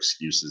looking for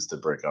excuses to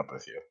break up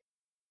with you.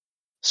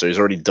 So he's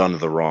already done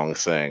the wrong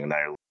thing, and now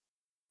you're looking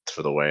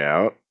for the way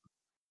out.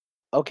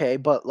 Okay,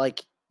 but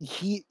like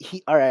he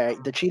all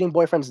right, the cheating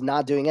boyfriend's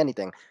not doing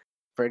anything.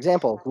 For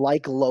example,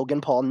 like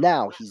Logan Paul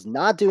now, he's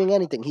not doing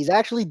anything. He's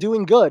actually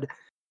doing good,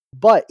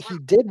 but he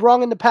did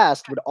wrong in the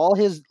past with all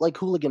his like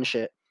hooligan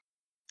shit.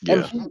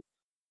 And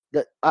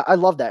Yeah, I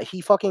love that.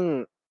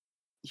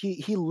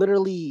 He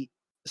literally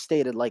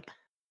stated like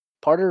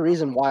part of the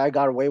reason why I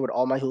got away with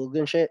all my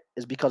hooligan shit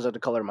is because of the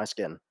color of my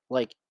skin.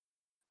 Like,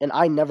 and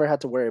I never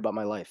had to worry about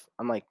my life.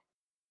 I'm like,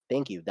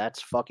 thank you.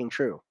 That's fucking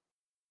true.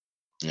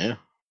 yeah.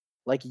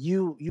 Like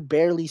you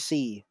barely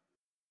see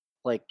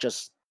like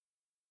just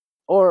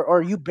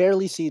or you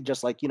barely see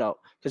just like,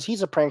 because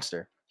he's a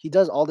prankster. He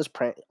does all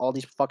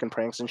these fucking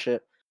pranks and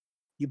shit.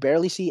 You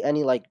barely see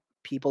any like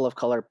people of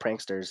color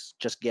pranksters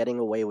just getting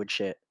away with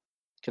shit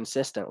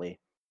consistently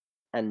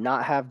and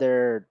not have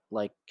their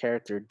like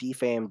character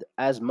defamed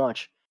as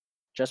much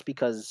just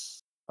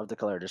because of the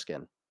color of their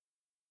skin.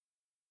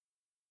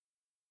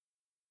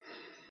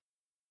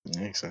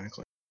 Yeah,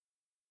 exactly.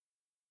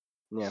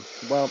 Yeah.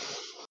 Well,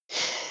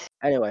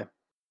 anyway,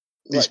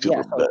 These yeah. people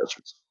are So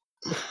bastards.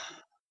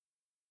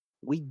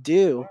 we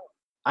do.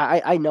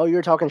 I know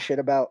you're talking shit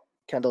about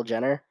Kendall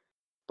Jenner,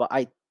 but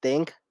I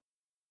think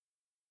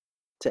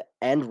to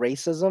end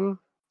racism,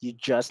 you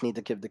just need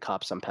to give the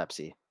cops some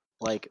Pepsi.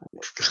 Like,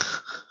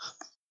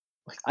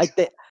 I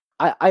think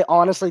I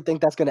honestly think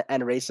that's gonna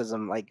end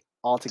racism like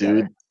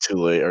altogether. Dude, too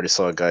late. I already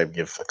saw a guy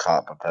give a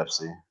cop a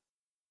Pepsi.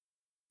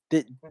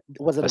 Did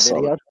was it I a saw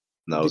it. video?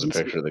 No, it was Did a you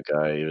see? picture of the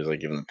guy. He was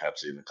like giving the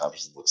Pepsi, and the cop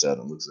just looks at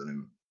him,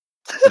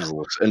 just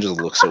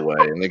looks away.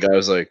 And the guy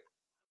was like,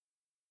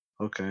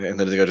 "Okay," and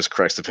then the guy just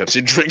cracks the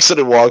Pepsi, drinks it,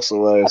 and walks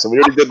away. So we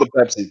already did the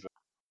Pepsi thing.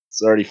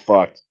 It's already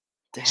fucked.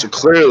 So Damn.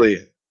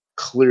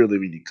 clearly,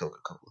 we need Coca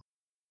Cola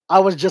I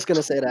was just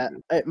gonna say that.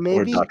 or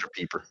Maybe Dr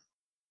Pepper.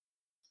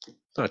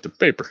 Dr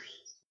Pepper.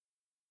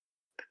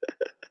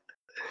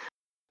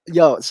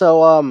 yo.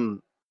 So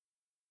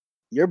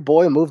your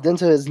boy moved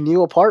into his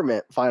new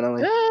apartment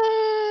finally.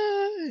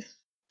 Yay!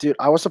 Dude,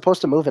 I was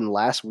supposed to move in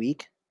last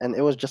week, and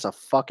it was just a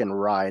fucking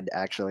ride,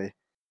 actually.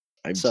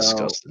 I'm So,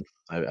 disgusted.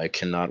 I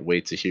cannot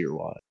wait to hear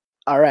why.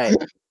 all right,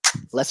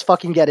 let's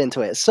fucking get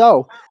into it.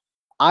 So,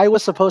 I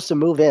was supposed to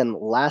move in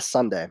last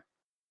Sunday,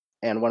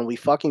 and when we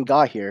fucking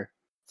got here,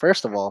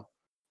 first of all,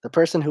 the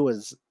person who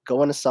was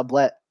going to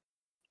sublet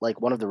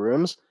like one of the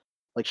rooms,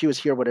 like she was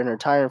here with her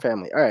entire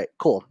family. All right,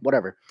 cool,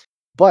 whatever.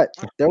 But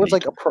there was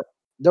Neat. like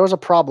there was a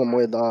problem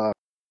with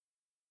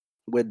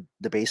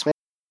the basement,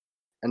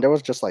 and there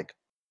was just like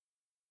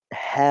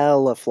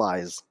hella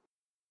flies.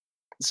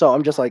 So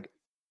I'm just like,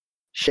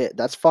 shit,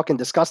 that's fucking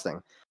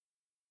disgusting.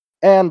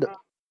 And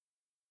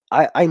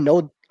I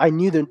knew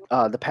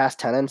the past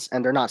tenants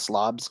and they're not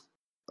slobs,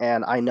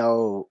 and I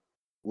know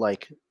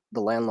like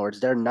the landlords,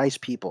 they're nice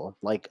people.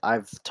 Like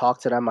I've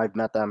talked to them, I've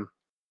met them.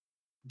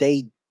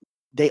 They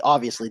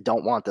obviously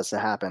don't want this to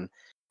happen,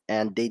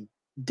 and they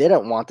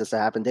didn't want this to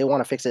happen. They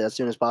want to fix it as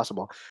soon as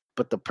possible.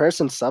 But the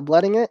person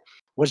subletting it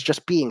was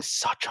just being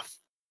such a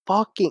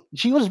fucking.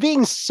 She was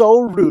being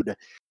so rude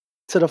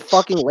to the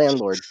fucking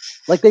landlord.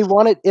 Like they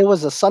wanted. It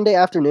was a Sunday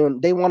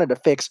afternoon. They wanted to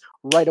fix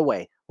right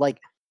away, like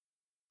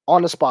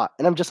on the spot.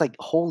 And I'm just like,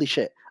 holy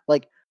shit!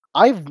 Like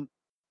I've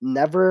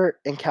never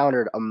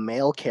encountered a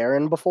male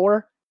Karen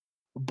before,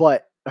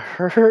 but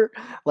her,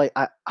 like,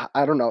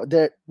 I don't know.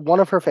 That one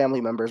of her family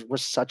members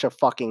was such a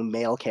fucking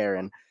male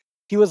Karen.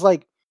 He was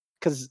like,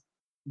 because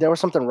there was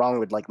something wrong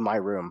with like my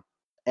room,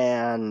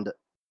 and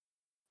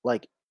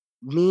like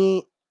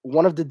me,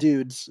 one of the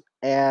dudes,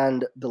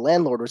 and the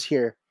landlord was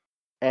here,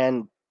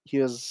 and he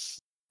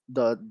was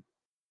the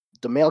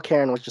male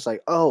Karen was just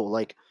like, oh,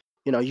 like,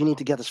 you need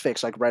to get this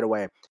fixed like right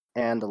away.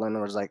 And the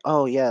landlord was like,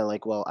 oh yeah,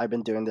 like, well, I've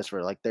been doing this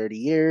for like 30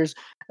 years,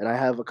 and I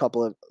have a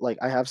couple of like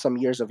I have some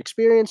years of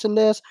experience in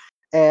this.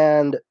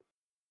 And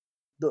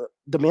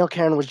the male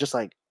Karen was just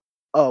like,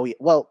 oh yeah,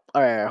 well,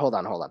 all right, hold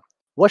on, hold on.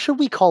 What should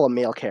we call a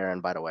male Karen,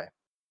 by the way?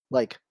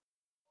 Like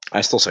I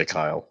still say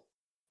Kyle.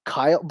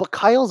 Kyle, but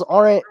Kyle's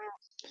aren't.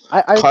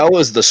 I Kyle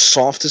is the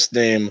softest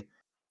name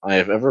I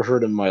have ever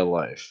heard in my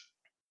life.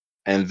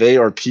 And they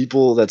are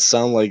people that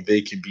sound like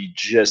they could be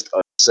just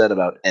upset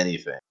about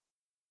anything.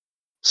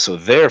 So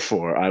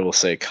therefore, I will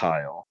say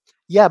Kyle.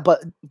 Yeah,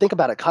 but think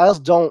about it. Kyle's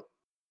don't.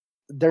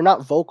 They're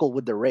not vocal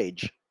with their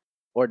rage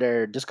or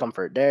their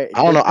discomfort. I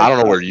don't They know. I just don't know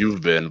don't. where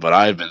you've been, but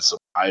I've been some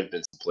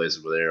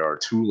places where they are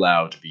too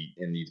loud to be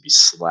and need to be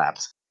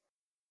slapped.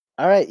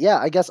 All right, yeah,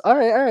 I guess. All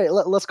right, all right.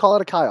 Let's call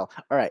it a Kyle.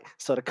 All right.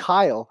 So the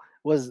Kyle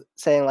was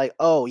saying like,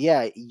 "Oh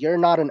yeah, you're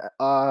not an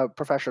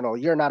professional.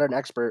 You're not an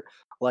expert.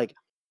 Like,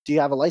 do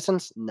you have a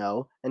license?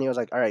 No." And he was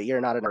like, "All right,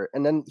 you're not an expert."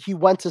 And then he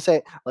went to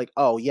say like,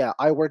 "Oh yeah,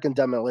 I work in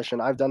demolition.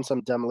 I've done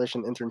some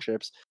demolition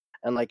internships,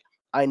 and like,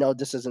 I know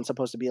this isn't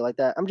supposed to be like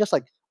that." I'm just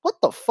like, "What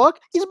the fuck?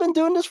 He's been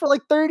doing this for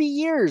like 30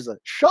 years.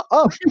 Shut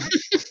up."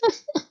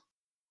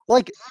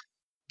 Like,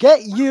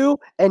 get you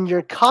and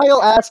your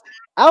Kyle ass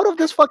out of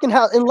this fucking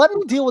house and let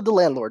me deal with the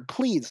landlord,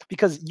 please,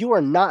 because you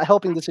are not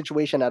helping the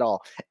situation at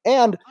all.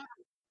 And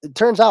it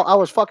turns out I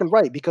was fucking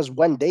right, because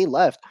when they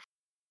left,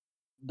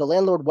 the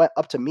landlord went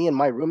up to me and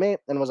my roommate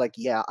and was like,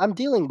 "Yeah, I'm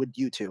dealing with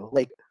you two."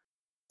 Like,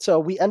 so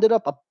we ended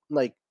up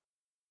like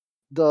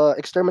the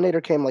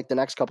exterminator came like the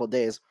next couple of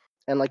days,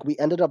 and like we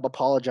ended up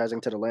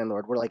apologizing to the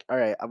landlord. We're like, "All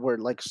right, we're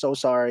like so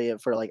sorry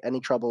for like any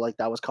trouble like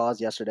that was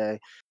caused yesterday.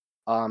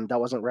 That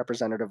wasn't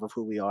representative of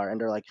who we are." And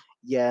they're like,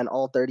 "Yeah, in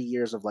all 30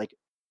 years of like,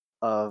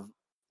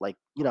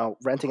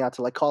 renting out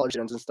to like college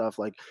students and stuff,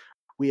 like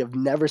we have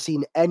never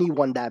seen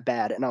anyone that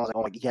bad." And I was like,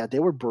 "Oh my, yeah, they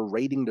were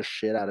berating the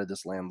shit out of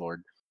this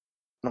landlord."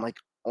 And I'm like,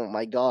 "Oh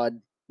my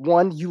god,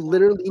 one, you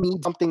literally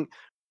need something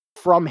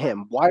from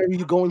him. Why are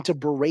you going to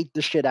berate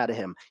the shit out of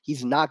him?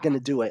 He's not going to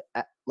do it.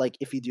 Like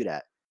if you do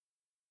that,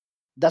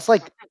 that's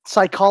like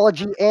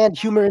psychology and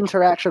human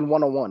interaction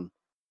 101.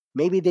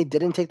 Maybe they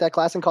didn't take that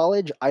class in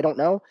college, I don't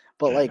know,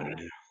 but like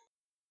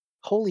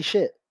holy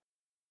shit."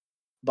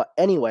 But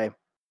anyway,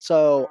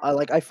 so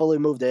I fully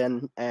moved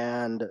in,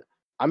 and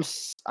I'm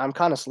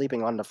kind of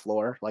sleeping on the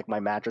floor, like my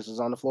mattress is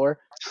on the floor,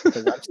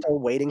 because I'm still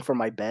waiting for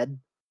my bed.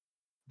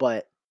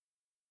 But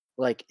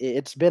like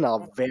it's been a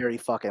very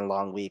fucking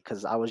long week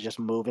because I was just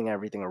moving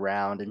everything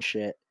around and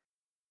shit.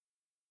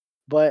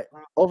 But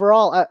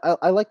overall,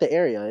 I like the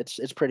area.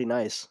 It's pretty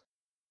nice.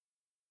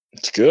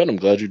 It's good. I'm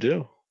glad you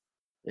do.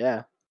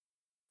 Yeah,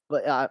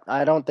 but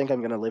I don't think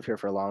I'm gonna live here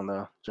for long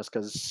though, just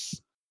because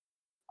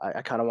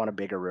I kind of want a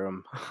bigger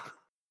room.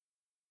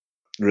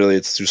 Really,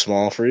 it's too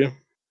small for you.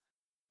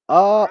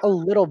 A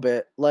little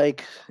bit.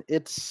 Like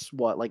it's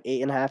what, like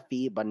 8.5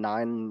 feet by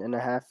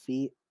 9.5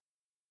 feet,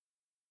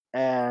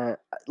 and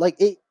like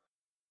it.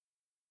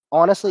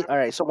 Honestly, all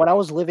right. So when I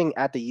was living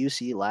at the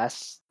UC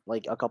last,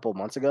 like a couple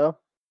months ago,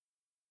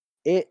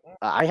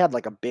 I had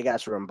like a big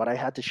ass room, but I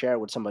had to share it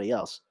with somebody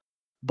else.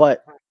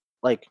 But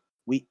like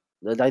we,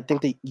 I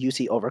think the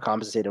UC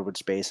overcompensated with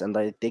space, and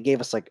they gave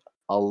us like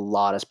a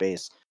lot of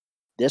space.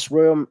 This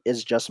room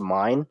is just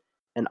mine,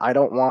 and I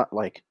don't want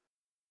like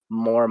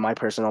more of my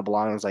personal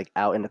belongings like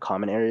out in the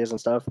common areas and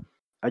stuff.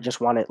 I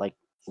just want it like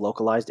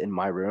localized in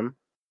my room,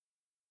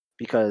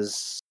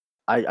 because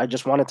I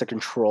just wanted to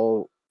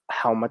control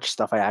how much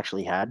stuff I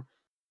actually had.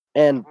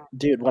 And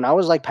dude, when I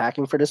was like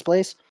packing for this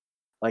place,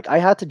 like I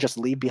had to just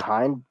leave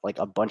behind like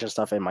a bunch of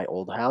stuff in my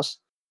old house,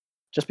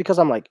 just because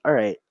I'm like, all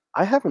right,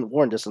 I haven't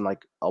worn this in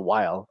like a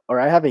while,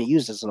 or I haven't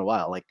used this in a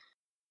while. Like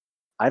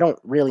I don't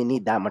really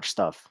need that much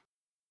stuff.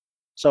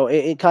 So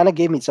it kind of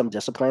gave me some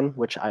discipline,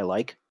 which I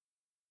like.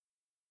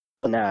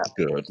 But now,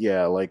 Good.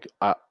 yeah, like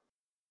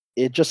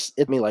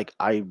it me like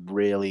I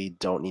really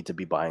don't need to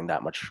be buying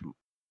that much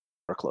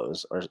more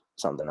clothes or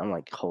something. I'm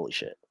like, holy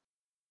shit,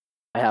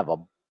 I have a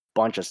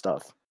bunch of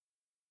stuff.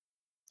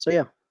 So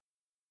yeah,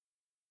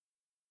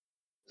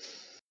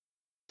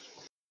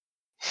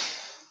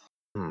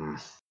 Hmm.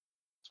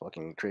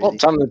 Fucking Well, crazy.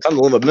 time to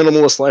live a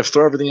minimalist life.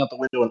 Throw everything out the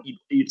window and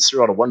eat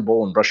cereal out of one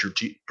bowl and brush your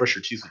teeth with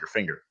your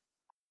finger.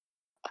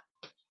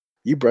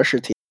 You brush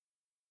your teeth.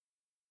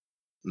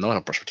 No, I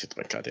don't brush my teeth with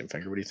my goddamn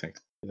finger. What do you think?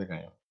 What do you think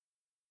I am?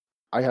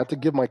 I had to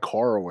give my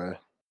car away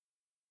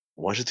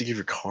Why'd you have to give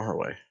your car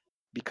away?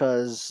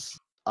 because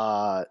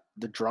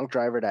the drunk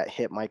driver that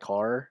hit my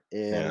car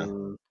Yeah.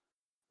 in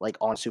like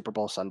on Super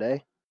Bowl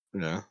Sunday.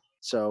 Yeah.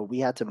 So we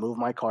had to move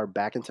my car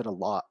back into the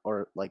lot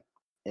or like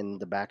in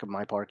the back of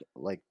my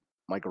like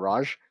my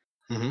garage,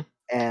 Mm-hmm.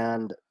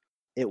 and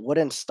it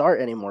wouldn't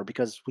start anymore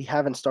because we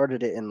haven't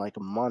started it in like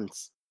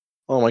months.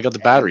 Oh my god, the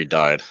And battery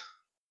died.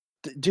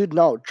 dude,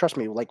 no, trust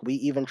me. Like we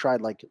even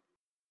tried like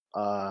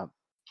uh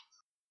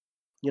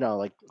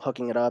like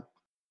hooking it up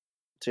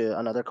to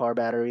another car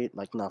battery,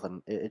 like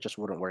nothing. It just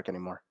wouldn't work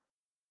anymore.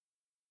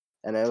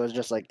 And it was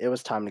just like it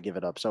was time to give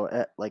it up.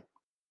 So like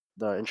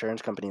the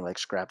insurance company like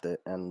scrapped it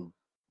and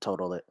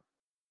totaled it.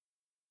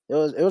 It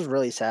was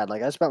really sad.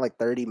 Like I spent like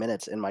 30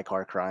 minutes in my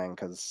car crying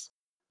because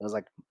it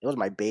was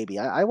my baby.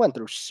 I went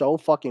through so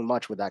fucking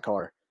much with that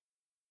car.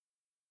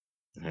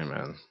 Hey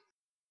man,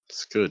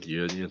 it's good.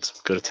 You had some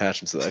good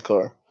attachments to that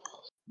car.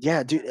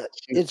 Yeah, dude,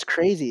 it's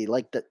crazy.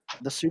 Like the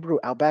Subaru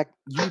Outback,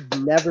 you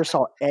never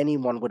saw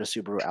anyone with a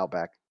Subaru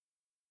Outback,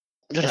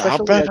 You had an especially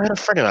Outback? I had a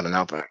friend who had an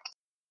Outback.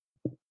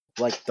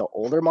 like the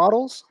older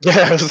models.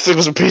 Yeah, the thing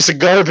was a piece of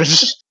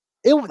garbage.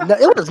 No,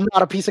 it was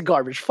not a piece of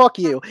garbage. Fuck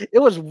you. It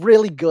was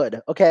really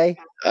good. Okay,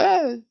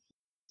 I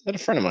had a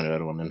friend of mine who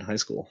had one in high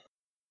school.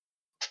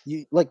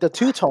 you like the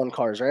two-tone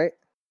cars, right?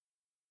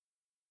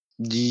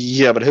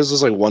 Yeah, but his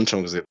was like one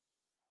tone because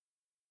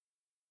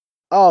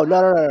Oh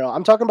no.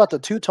 I'm talking about the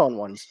two-tone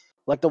ones,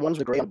 like the ones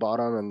with gray on the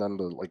bottom and then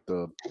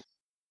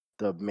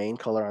the main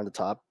color on the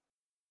top.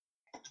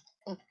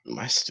 am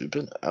I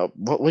stupid?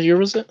 What year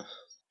was it?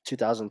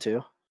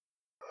 2002.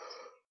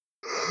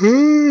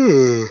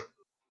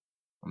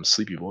 I'm a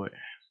sleepy boy.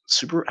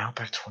 Super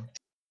Outback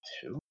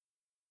 22.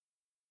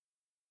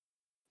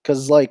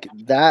 Because like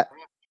that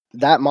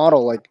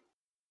model, like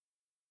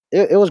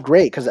it was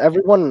great because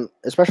everyone,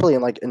 especially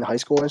in high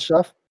school and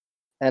stuff,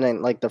 and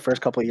in like the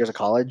first couple of years of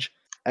college,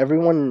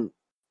 everyone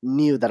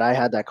knew that I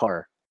had that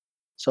car.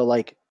 So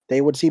like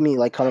they would see me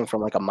like coming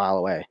from like a mile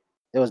away.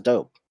 It was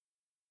dope.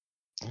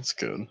 That's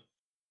good.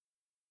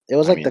 It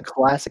was I like the mean,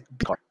 classic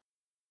car,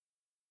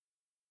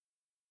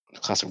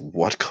 classic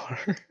what car?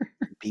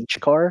 beach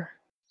car.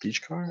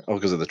 Beach car? Oh,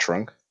 because of the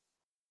trunk.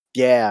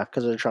 Yeah,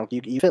 because of the trunk.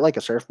 You fit like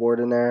a surfboard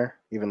in there,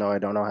 even though I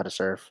don't know how to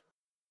surf.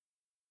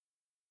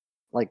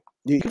 Like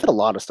you can fit a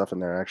lot of stuff in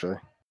there actually.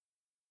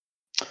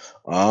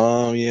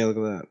 Oh yeah, look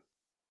at that.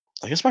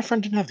 I guess my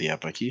friend didn't have the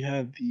Outback. He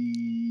had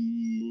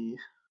the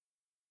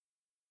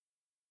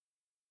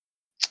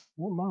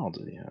what model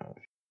did he have?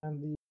 He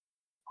had the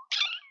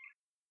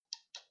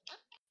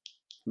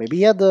Maybe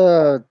he had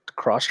the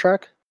cross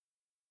track.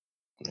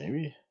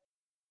 maybe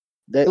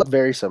They look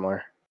very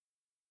similar.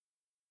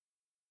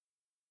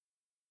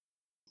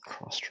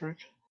 Crosstrek.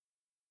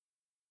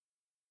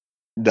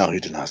 No, he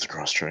didn't have the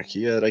Crosstrek.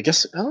 He had. I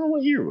guess I don't know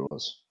what year it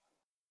was.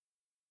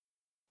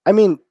 I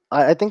mean,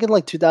 I think in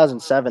like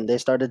 2007 they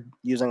started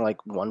using like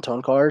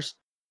one-tone cars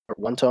or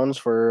one-tones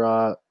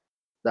for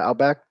the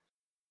Outback.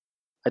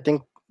 I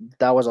think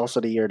that was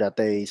also the year that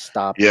they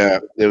stopped Yeah,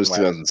 it was wet.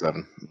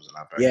 2007. It was an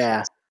Outback.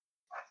 Yeah,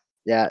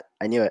 yeah,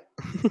 I knew it.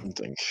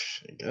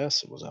 I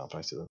guess it was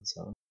Outback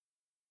 2007.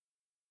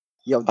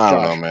 Yo, I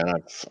don't know, Josh, man. I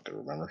fucking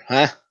remember.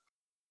 Huh?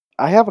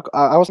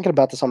 I was thinking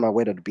about this on my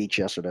way to the beach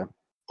yesterday.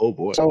 Oh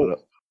boy, So, what up?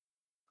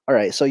 all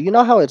right, so you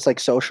know how it's like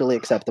socially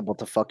acceptable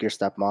to fuck your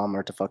stepmom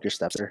or to fuck your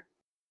stepsister?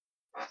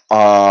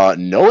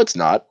 No, it's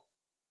not.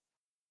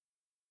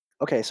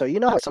 Okay, so you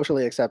know how it's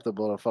socially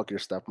acceptable to fuck your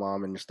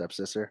stepmom and your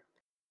stepsister.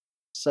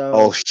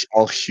 I'll So,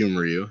 I'll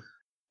humor you.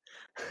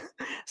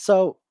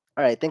 all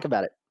right, think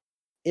about it.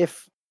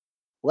 If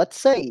let's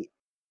say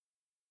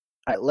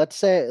Alright,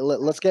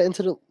 let's get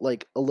into the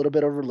like a little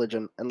bit of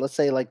religion, and let's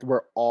say like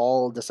we're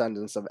all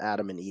descendants of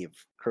Adam and Eve,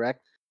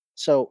 correct?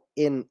 So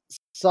in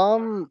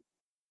some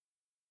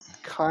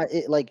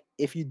like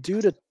if you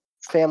do the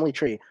family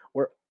tree,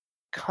 we're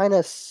kind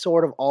of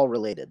sort of all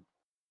related,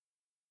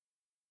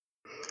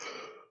 I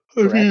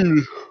correct?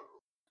 mean,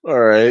 all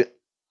right,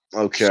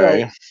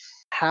 okay. So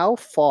how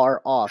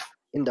far off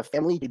in the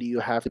family do you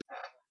have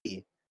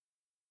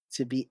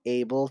to be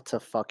able to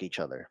fuck each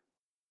other?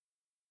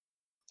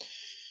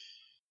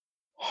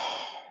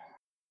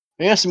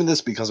 Are you asking me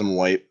this because I'm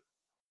white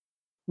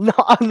No,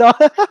 I'm not.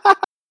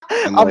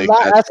 and I'm like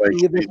not that's like asking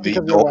you this the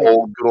because you're white.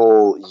 whole good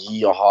old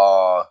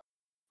yeehaw.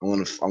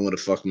 I'm gonna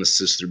fuck my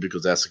sister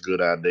because that's a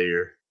good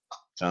idea,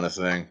 kind of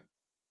thing.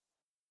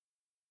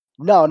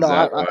 No, Is no.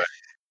 that what?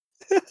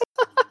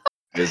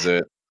 Is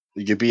it?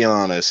 You can be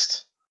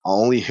honest.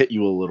 I'll only hit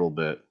you a little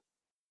bit.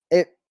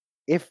 It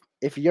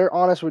if you're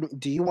honest with me,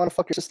 do you want to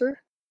fuck your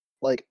sister?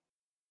 Like,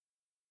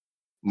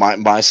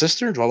 My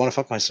sister? Do I want to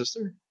fuck my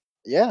sister?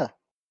 yeah.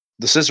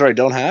 The sister I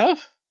don't have?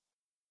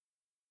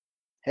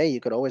 Hey, you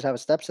could always have a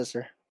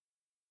stepsister.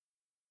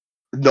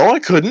 No, I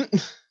couldn't.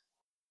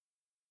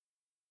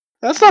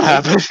 That's not Maybe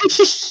happening.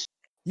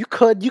 You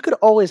could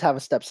always have a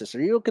stepsister.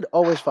 You could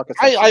always fuck a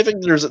I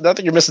stepsister. think I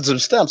think you're missing some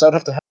steps. I'd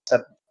have to have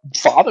that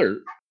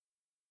father.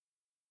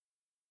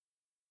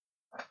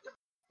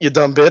 You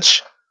dumb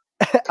bitch.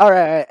 All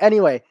right.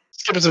 Anyway,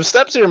 Skipping some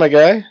steps here, my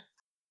guy.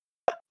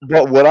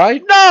 But would I?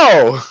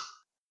 No.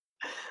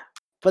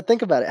 but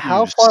think about it. You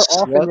How far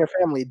off in slut. your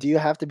family do you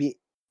have to be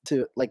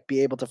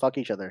be able to fuck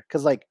each other?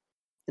 Because you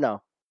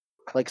know,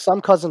 like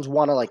some cousins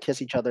want to like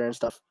kiss each other and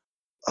stuff,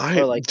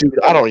 or like Dude,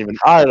 I don't even.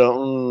 I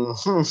don't.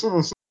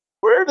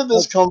 Where did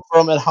this like, come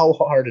from, and how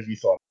hard have you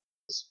thought?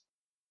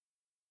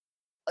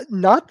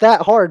 not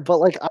that hard, but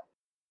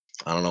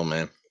I don't know,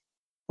 man.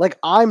 like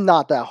I'm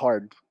not that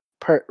hard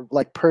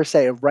per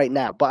se right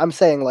now. But I'm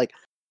saying like,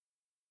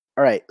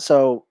 all right.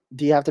 So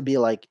do you have to be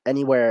like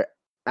anywhere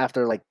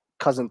after like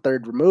cousin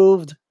third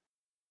removed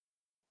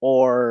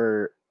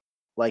or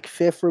like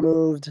fifth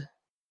removed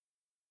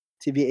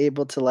to be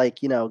able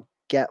to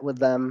get with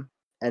them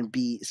and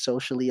be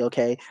socially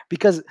okay?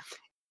 Because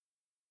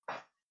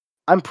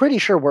I'm pretty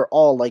sure we're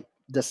all like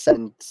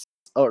descendants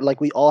or like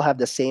we all have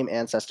the same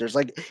ancestors.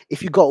 Like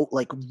if you go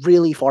like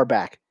really far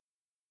back,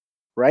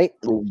 right?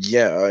 Well,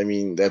 yeah, I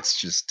mean that's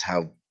just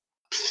how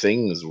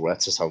things.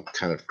 That's just how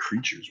kind of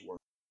creatures work.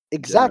 Yeah.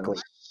 Exactly.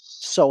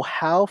 So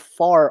how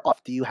far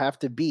off do you have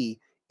to be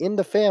in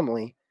the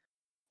family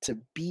to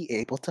be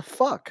able to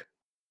fuck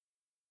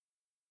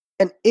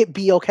and it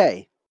be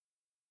okay?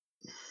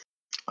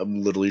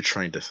 I'm literally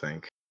trying to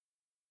think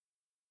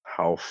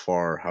how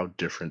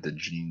different the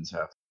genes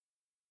have.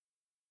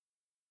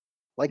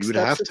 Like You would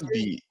have to stepsisters?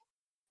 be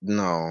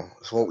no.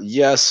 Well,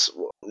 yes.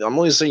 I'm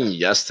only saying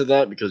yes to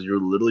that because you're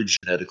literally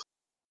genetically.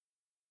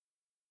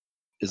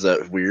 Is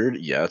that weird?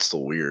 Yeah, it's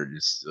still weird.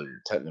 It's still,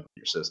 you're technically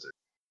your sister.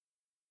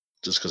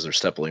 Just because they're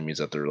stepling means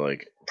that they're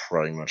like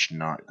pretty much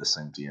not the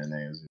same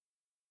DNA as you.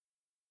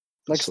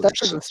 Like So your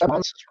stepsisters and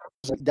stepmoms, sister.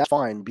 like, that's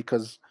fine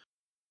because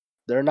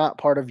they're not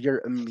part of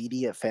your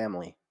immediate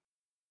family.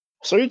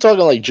 So you're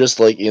talking like just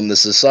like in the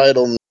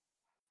societal.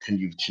 Can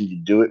you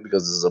do it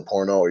because this is a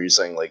porno? Or are you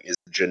saying like is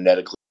it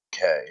genetically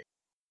okay?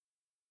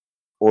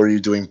 Or are you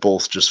doing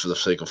both just for the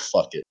sake of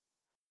fuck it?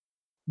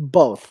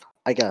 Both,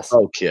 I guess.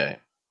 Okay.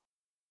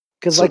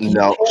 Because So like you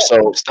no. can't.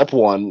 So step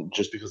one,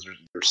 just because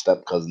they're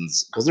step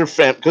cousins, because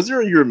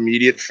they're your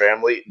immediate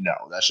family. No,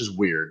 that's just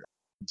weird.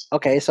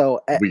 Okay,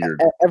 so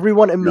Weird.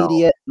 everyone No,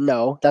 immediate,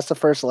 no, that's the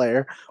first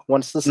layer.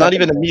 Once the not second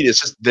even immediate. It's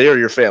just they're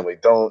your family.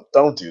 Don't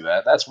do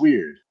that. That's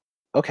weird.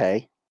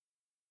 okay,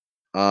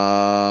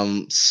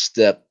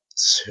 Step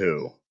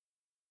two.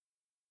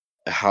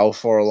 How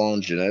far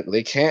along genetic?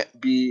 They can't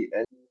be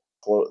any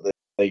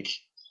like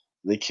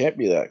they can't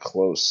be that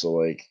close. So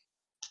like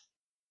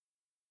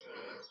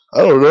I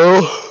don't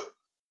know.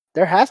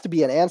 there has to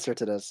be an answer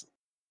to this.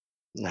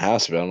 It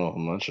has to be. I don't know how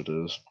much it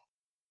is.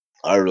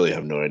 I really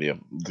have no idea.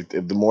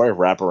 The more I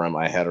wrap around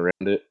my head around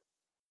it,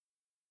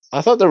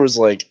 I thought there was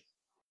like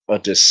a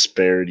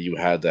disparity you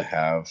had to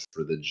have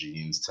for the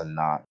genes to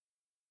not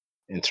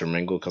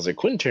intermingle. Because like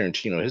Quentin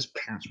Tarantino, his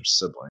parents were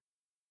siblings,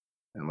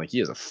 and like he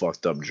has a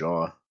fucked up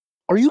jaw.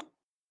 Are you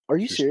are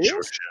you He's short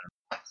serious?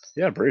 shit.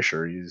 Yeah, I'm pretty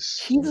sure he's.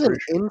 He's I'm an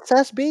pretty sure.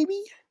 incest baby?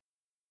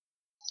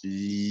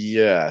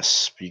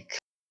 Yes, because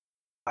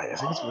I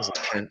think it's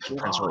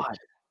because Oh my god.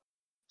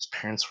 his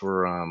parents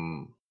were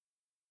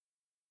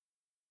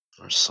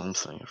or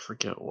something. I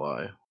forget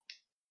why.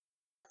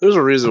 There's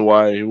a reason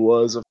why he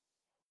was. I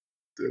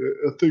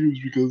think it was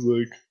because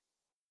like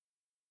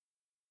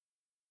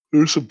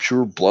there's some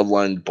pure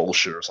bloodline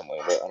bullshit or something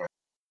like that. I don't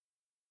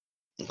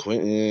know.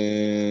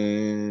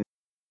 Quentin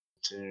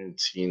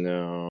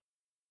Tarantino.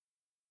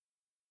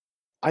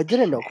 I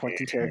didn't know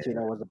Quentin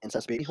Tarantino was an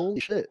incest baby. Holy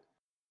shit.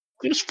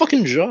 Look at his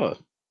fucking jaw.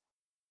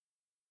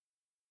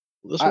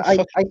 This whole I I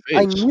fucking I,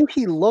 I face. knew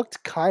he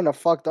looked kind of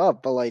fucked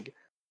up, but like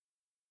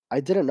I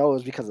didn't know it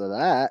was because of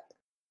that.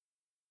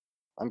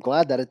 I'm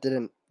glad that it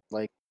didn't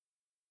like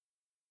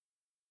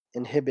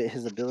inhibit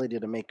his ability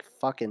to make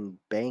fucking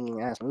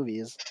banging ass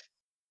movies.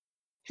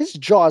 His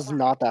jaw's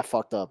not that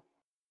fucked up.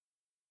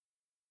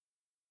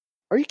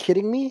 Are you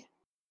kidding me?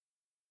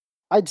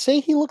 I'd say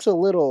he looks a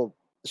little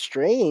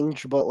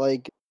strange, but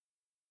like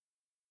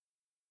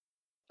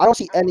I don't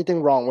see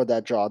anything wrong with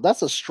that jaw.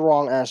 That's a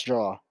strong ass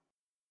jaw.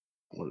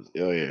 Oh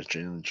yeah,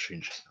 Jalen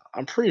Change.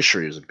 I'm pretty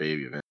sure he was a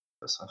baby of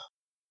this.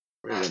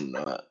 Maybe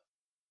not.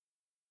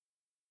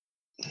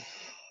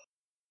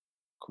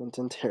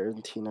 Quentin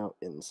Tarantino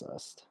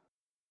incest.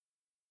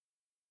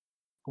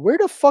 Where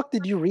the fuck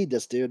did you read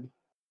this, dude?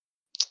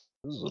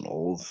 This is an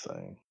old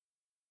thing.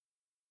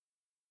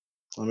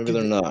 Well, maybe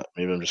they're Dude, not.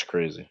 Maybe I'm just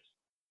crazy.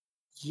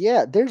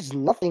 yeah, there's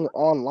nothing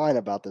online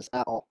about this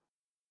at all.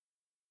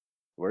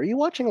 Were you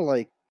watching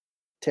like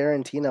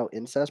Tarantino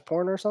incest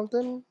porn or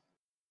something?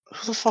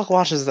 Who the fuck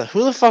watches that?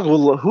 Who the fuck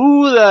will?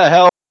 Who the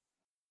hell?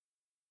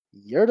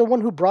 You're the one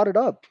who brought it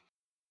up.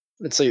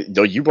 Let's say,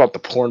 no, you brought the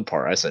porn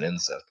part. I said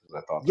incest because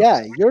I thought that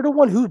Yeah, was. you're the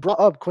one who brought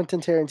up Quentin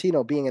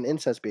Tarantino being an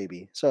incest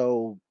baby.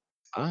 So,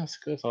 That's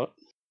a good thought.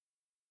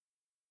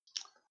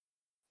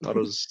 Thought it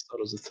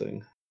was a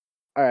thing.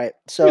 all right.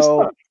 It's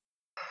So not.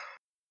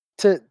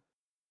 to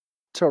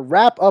to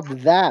wrap up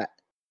that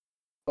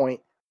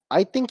point,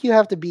 I think you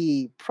have to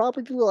be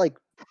probably like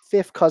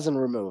fifth cousin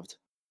removed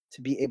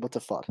to be able to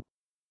fuck.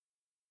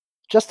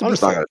 Just to I'm be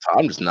just not safe. gonna.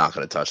 I'm just not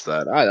gonna touch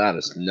that. I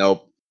just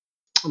nope.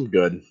 I'm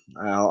good.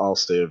 I'll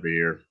stay over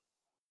here.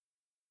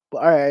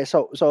 But all right,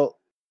 so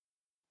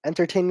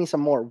entertain me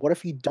some more. What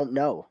if you don't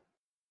know?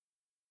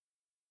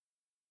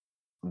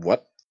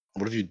 What?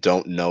 What if you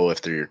don't know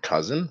if they're your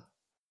cousin?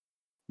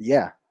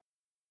 Yeah,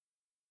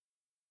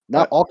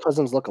 not What? all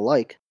cousins look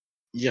alike.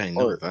 Yeah, I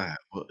know Or that.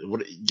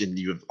 What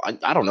you?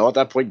 I don't know. At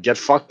that point, get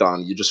fucked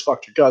on. You just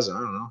fucked your cousin. I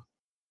don't know.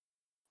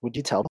 would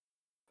you tell them?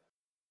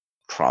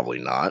 Probably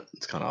not.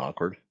 It's kind of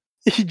awkward.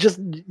 You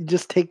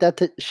just take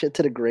that shit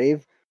to the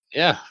grave.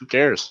 Yeah, who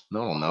cares? No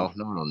one will Uh, know.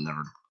 No one will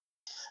never.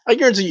 I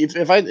guarantee you,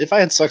 if I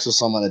had sex with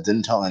someone that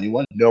didn't tell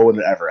anyone, no one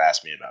would ever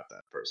ask me about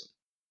that person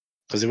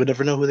because they would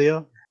never know who they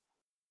are.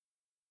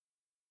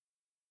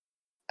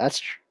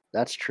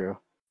 that's true.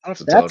 I don't have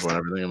to tell That's everyone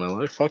everything in my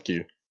life. Fuck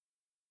you.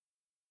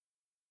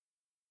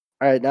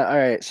 all right. Now, all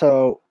right.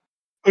 So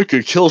I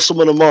could kill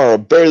someone tomorrow,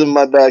 bury them in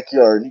my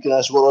backyard. You can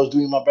ask what I was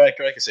doing in my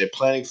backyard. I could say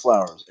planting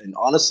flowers, and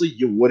honestly,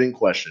 you wouldn't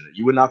question it.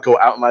 You would not go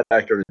out in my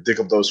backyard and dig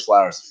up those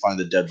flowers to find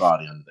the dead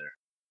body under there.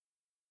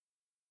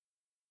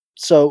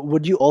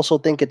 would you also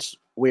think it's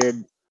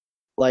weird?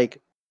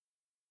 Like,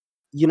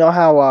 you know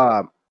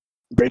how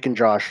Drake and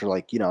Josh are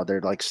like,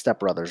 they're like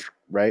stepbrothers,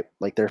 right?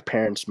 Like their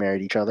parents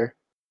married each other.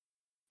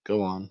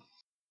 Go on.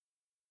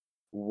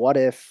 What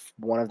if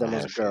one of I them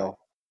was had a a feeling. girl,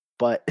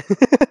 but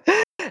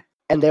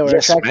and they were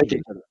Yes, attracted to Megan.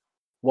 each other?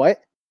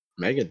 What?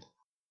 Megan.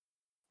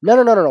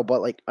 No.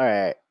 But like, all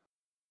right.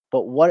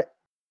 But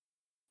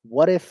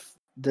what if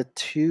the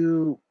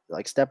two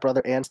like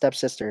stepbrother and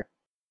stepsister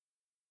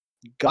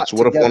got So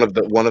what if one together of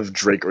the one of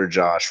Drake or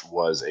Josh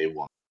was a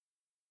woman?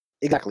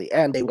 exactly,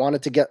 and they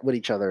wanted to get with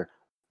each other,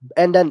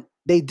 and then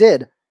they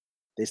did.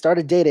 They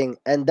started dating,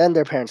 and then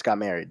their parents got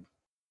married.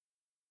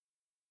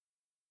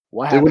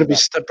 What They wouldn't happened be then?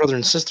 stepbrother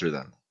and sister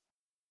then.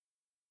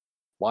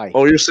 Why?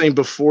 Oh, you're saying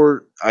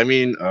before? I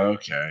mean,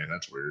 okay,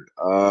 that's weird.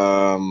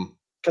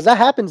 Because that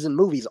happens in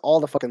movies all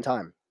the fucking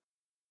time,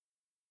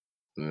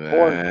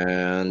 or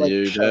Then like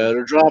you shows,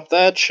 better drop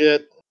that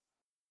shit.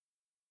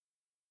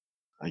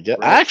 I get.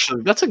 right?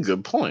 Actually, that's a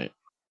good point.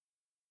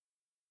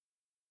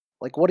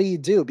 Like, what do you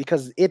do?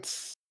 Because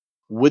it's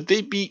Would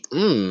they be?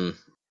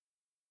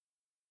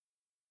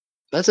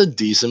 That's a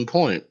decent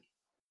point.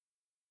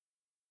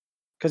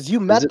 because you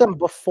Is met it? them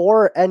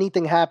before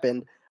anything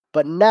happened,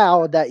 but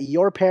now that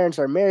your parents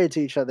are married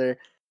to each other,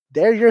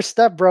 they're your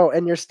stepbro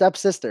and your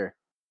stepsister.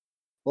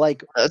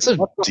 Like, That's a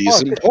what the fuck?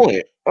 decent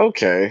point.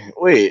 Okay,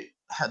 wait.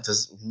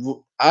 Does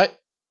I?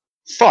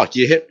 Fuck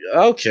you hit.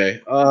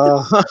 Okay.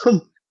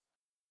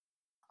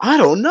 I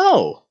don't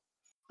know.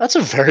 That's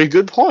a very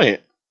good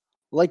point.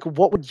 Like,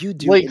 what would you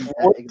do Like, in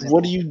that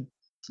what do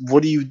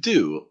example? you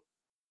do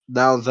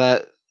now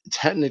that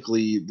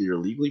technically they're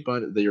legally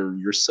binded? They are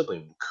your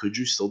sibling. Could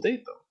you still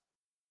date them?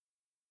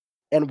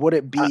 And would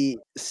it be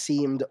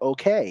seemed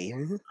okay?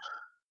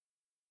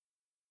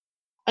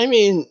 I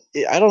mean,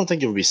 I don't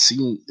think it would be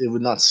seen. It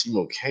would not seem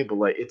okay, but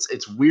like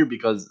it's weird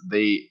because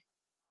they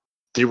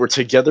were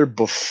together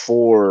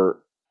before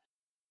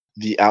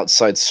the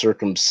outside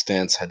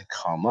circumstance had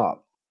come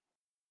up.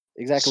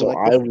 Exactly. So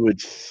Like, I would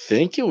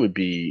think it would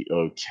be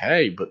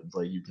okay, but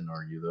like you can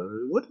argue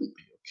that it wouldn't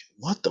be okay.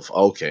 What the?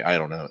 Okay, I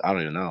don't know. I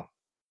don't even know.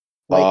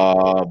 like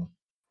Um,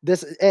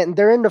 this, and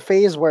they're in the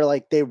phase where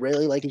like they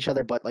really like each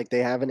other, but like they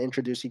haven't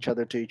introduced each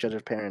other to each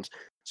other's parents,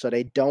 so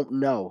they don't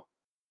know.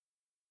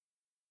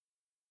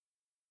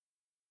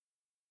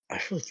 I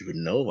feel like you would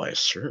know by a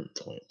certain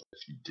point, but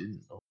if you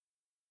didn't know,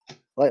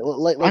 Like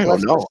I don't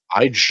let's know. just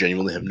I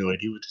genuinely have no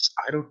idea what this.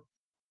 I don't.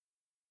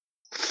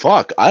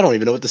 Fuck, I don't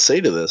even know what to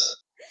say to this.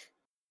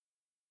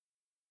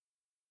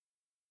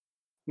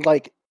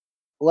 like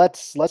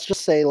let's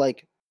just say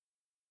like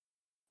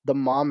the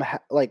mom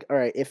like all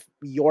right, if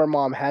your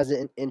mom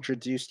hasn't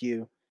introduced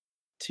you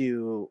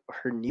to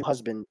her new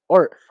husband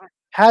or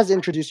has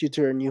introduced you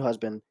to her new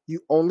husband,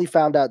 you only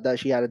found out that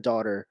she had a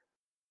daughter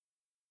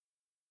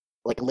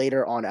like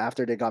later on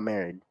after they got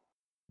married.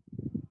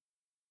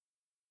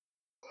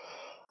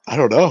 I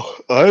don't know.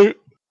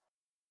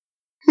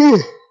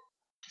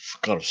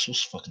 God, I'm so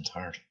fucking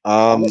tired.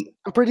 Honestly,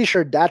 I'm pretty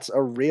sure that's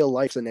a real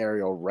life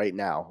scenario right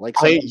now. Like I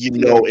someone you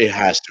know feeling it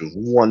has to.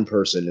 One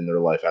person in their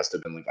life has to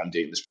have been like, I'm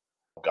dating this.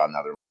 Oh God,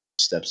 now they're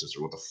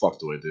stepsister. What the fuck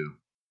do I do?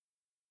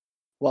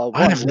 well,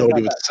 I one, have what no idea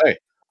about what that? to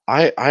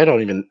say. I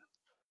don't even.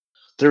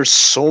 There's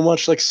so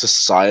much like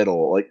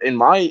societal like in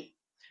my.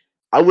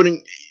 I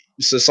wouldn't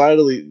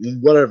societally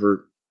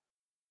whatever.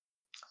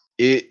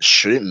 It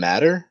shouldn't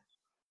matter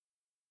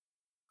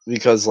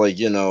because like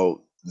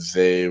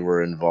they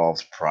were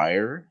involved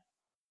prior,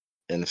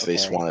 and if they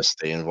Okay. want to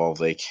stay involved,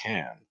 they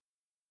can.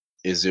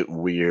 Is it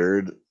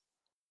weird?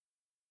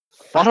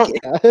 I Fuck don't.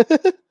 yeah.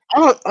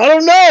 I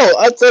don't know.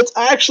 That's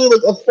actually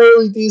like a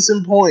fairly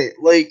decent point.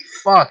 Like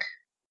fuck,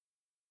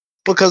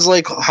 because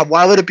like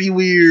why would it be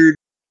weird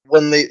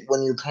when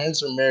your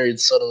parents are married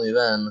suddenly?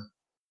 Then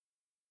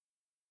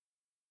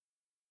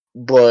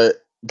but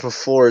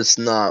before it's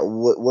not.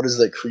 What is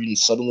that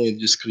credence? Suddenly,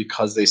 just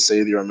because they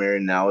say they are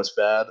married now, it's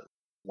bad.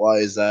 Why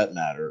does that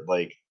matter?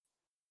 Like,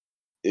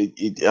 I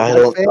Like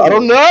don't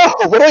family. know.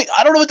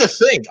 I don't know what to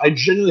think. I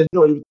genuinely have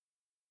no idea.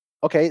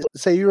 Okay,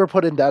 say you were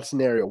put in that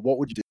scenario, what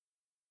would you do?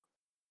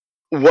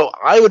 Well,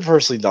 I would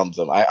personally dump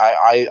them.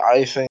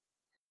 I think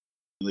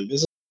like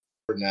this is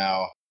for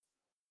now.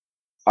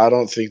 I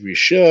don't think we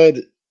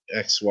should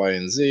X, Y,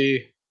 and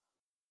Z.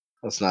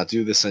 Let's not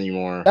do this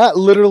anymore. That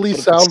literally But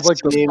at the sounds like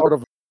the same, start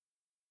of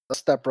a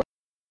stepbrother,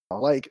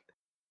 like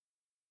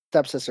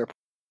stepsister.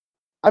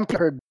 I'm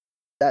heard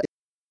that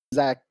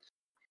exact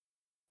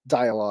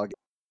dialogue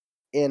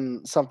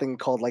in something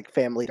called like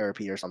family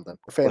therapy or something.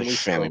 Or like family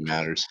Family stroke.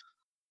 Matters,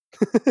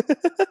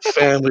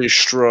 Family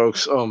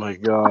Strokes. Oh my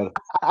god.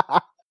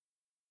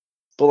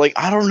 But like,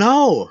 I don't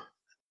know.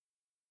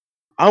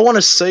 I want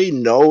to say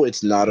no,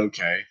 it's not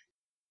okay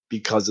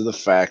because of the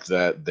fact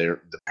that the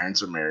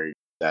parents are married.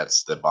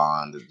 That's the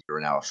bond. You're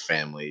now a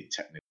family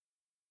technically.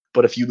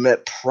 But if you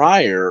met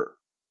prior,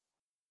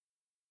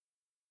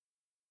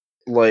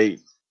 like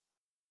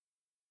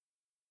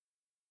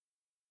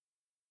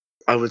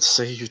I would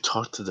say you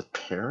talk to the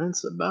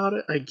parents about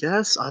it. I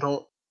guess I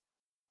don't.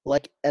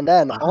 Like, and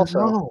then I don't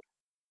know.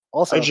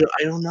 also, I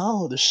don't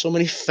know. There's so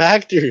many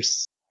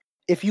factors.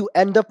 if you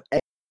end up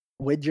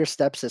with your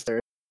stepsister,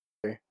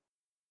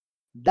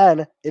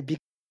 then it becomes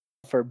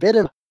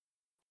forbidden,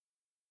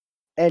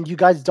 and you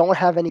guys don't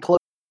have any close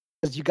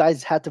because you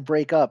guys had to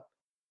break up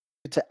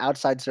due to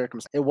outside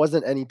circumstances. It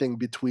wasn't anything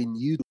between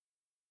you.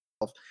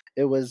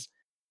 It was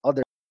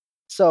other.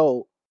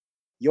 So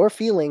your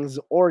feelings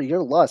or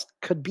your lust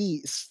could be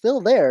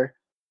still there,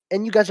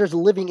 and you guys are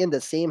living in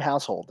the same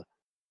household,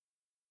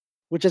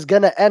 which is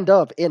gonna end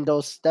up in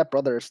those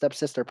stepbrother or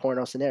stepsister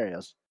porno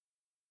scenarios.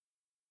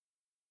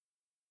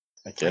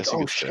 I Like, guess you oh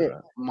could say shit,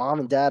 that. mom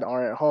and dad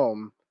aren't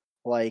home.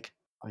 Like,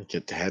 I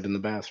get the head in the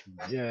bathroom.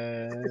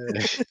 Yeah.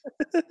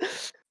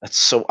 That's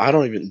so. I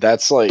don't even.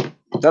 That's like.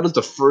 That is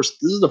the first.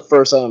 This is the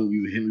first time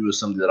you hit me with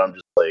something that I'm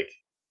just like.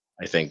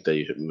 I think that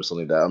you hit me with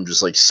something that I'm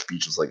just like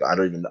speechless. Like I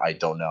don't even. I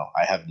don't know.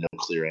 I have no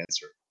clear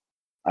answer.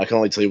 I can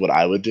only tell you what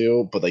I would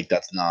do, but like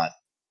that's not.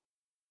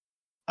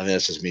 I mean,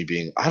 that's just me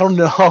being. I don't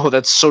know.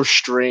 That's so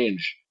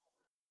strange.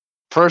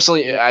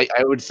 Personally, like,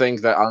 I would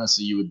think that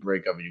honestly you would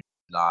break up and you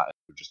would not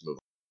you would just move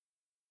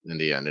on in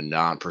the end and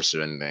not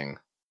pursue anything.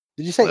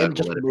 did you say and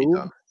just Let it be move?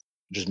 done.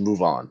 Just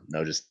move on.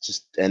 No,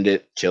 just end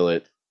it, kill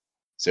it,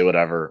 say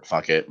whatever,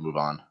 fuck it, move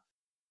on.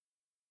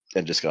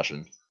 End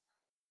discussion.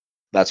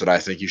 That's what I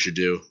think you should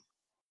do.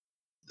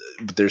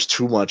 But there's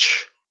too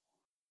much.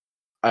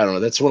 I don't know.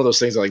 That's one of those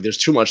things like there's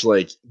too much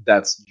like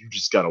that's you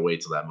just gotta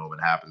wait till that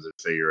moment happens and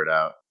figure it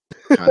out,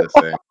 kind of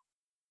thing.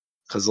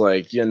 Cause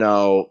like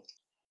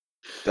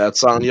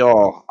that's on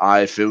y'all.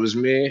 If it was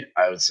me,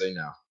 I would say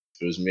no.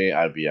 If it was me,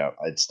 I'd be out.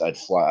 I'd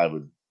fly. I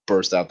would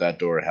burst out that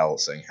door, hell,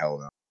 saying hell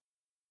no.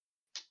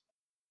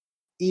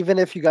 Even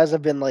if you guys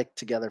have been like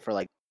together for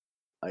like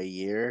a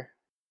year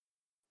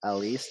at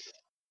least.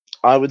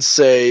 I would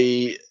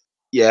say,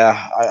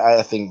 yeah.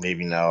 I think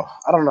maybe no.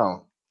 I don't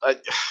know.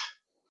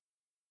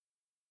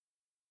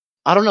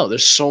 I don't know.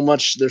 There's so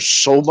much. There's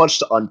so much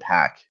to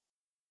unpack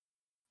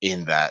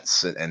in that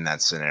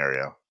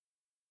scenario.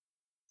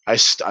 I'm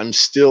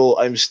still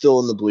in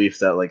the belief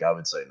that like I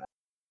would say no.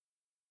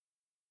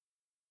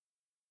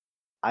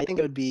 I think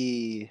it would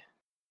be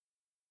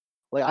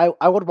like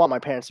I would want my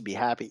parents to be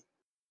happy,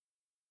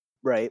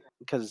 right?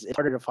 Because it's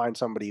harder to find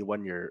somebody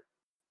when you're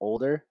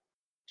older,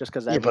 just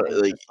because Yeah, but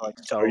everything's like,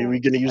 just like are we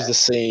so gonna use set. the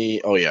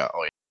same? Oh yeah,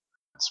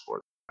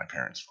 sport. My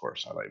parents, of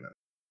course. I like that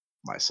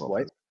myself.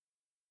 What?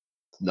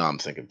 No, I'm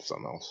thinking of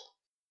something else.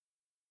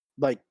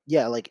 Like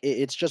yeah, like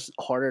it's just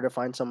harder to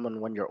find someone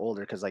when you're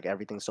older because like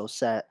everything's so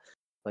set.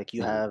 Like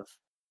you Mhm. have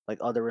like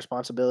other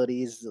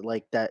responsibilities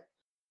like that,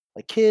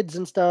 like kids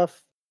and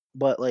stuff.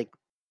 But like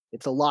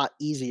it's a lot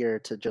easier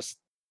to just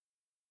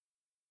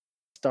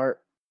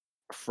start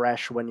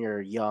fresh when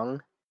you're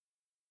young.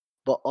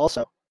 But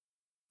also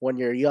when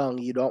you're young,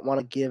 you don't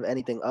want to give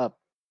anything up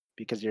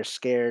because you're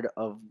scared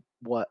of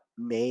what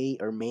may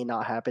or may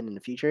not happen in the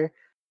future.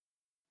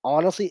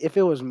 Honestly, if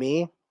it was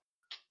me,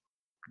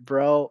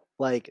 bro,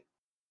 like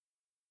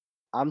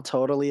I'm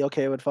totally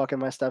okay with fucking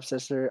my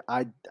stepsister.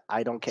 I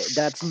don't care.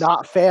 That's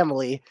not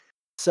family.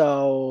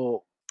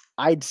 So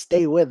I'd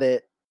stay with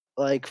it.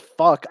 Like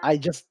fuck, I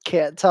just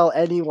can't tell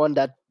anyone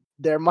that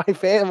they're my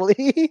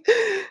family.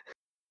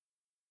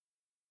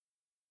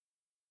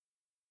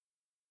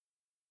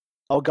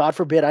 Oh, God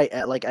forbid I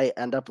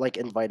end up like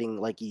inviting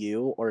like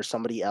you or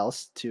somebody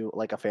else to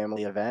like a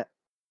family event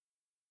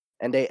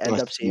and they end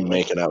Unless up you seeing me.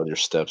 make it out with your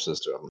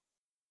stepsister.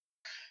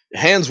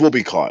 Hands will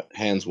be caught.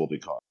 Hands will be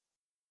caught.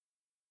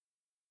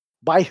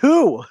 By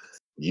who?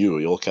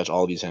 You'll catch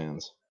all these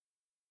hands.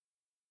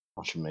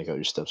 Once you make out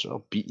your stepsister,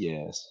 I'll beat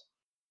your ass.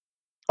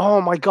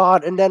 Oh my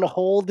God! And then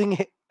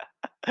holding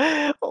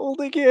hands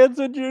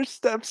with your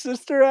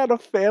stepsister at a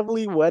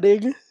family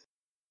wedding.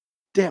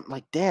 Damn,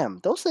 like damn,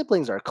 those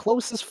siblings are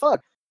close as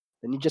fuck.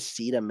 Then you just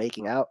see them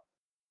making out.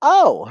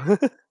 Oh,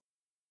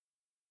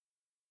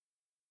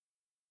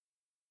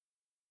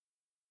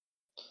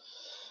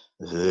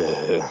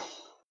 Ugh.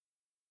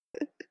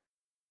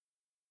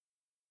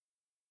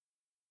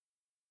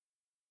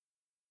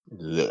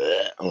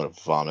 Ugh. I'm gonna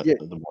vomit Yeah.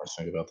 the more I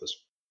think about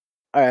this.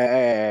 All right, all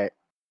right, all right.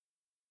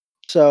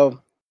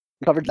 So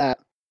we covered that.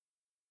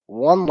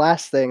 One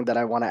last thing that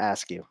I want to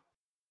ask you.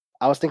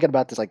 I was thinking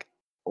about this like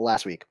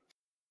last week.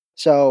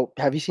 So,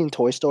 have you seen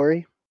Toy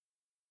Story?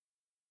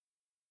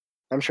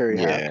 I'm sure you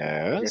have.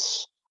 You're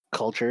Yes.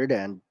 cultured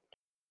and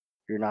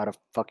you're not a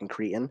fucking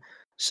cretin.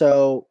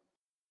 So,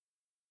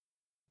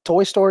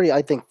 Toy Story,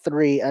 I think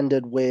 3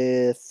 ended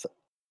with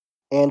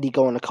Andy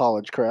going to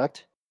college,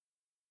 correct?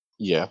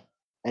 Yeah.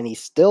 And he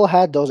still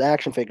had those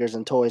action figures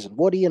and toys and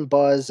Woody and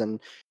Buzz and,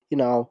 you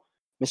know,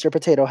 Mr.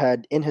 Potato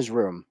Head in his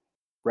room,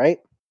 right?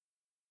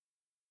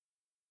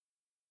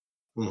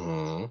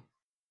 Hmm.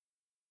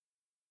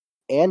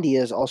 Andy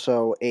is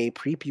also a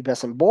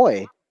prepubescent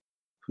boy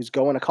who's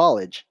going to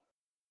college.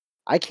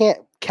 I can't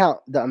count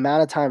the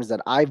amount of times that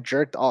I've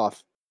jerked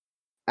off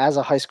as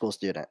a high school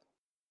student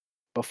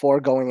before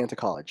going into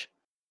college.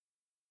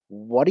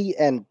 What do you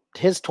and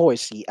his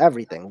toys see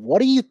everything. What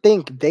do you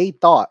think they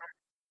thought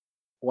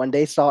when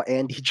they saw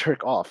Andy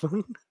jerk off?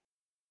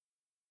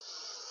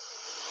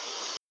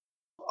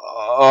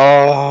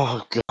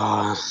 Oh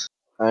god.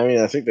 I mean,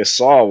 I think they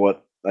saw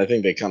what. I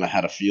think they kind of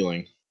had a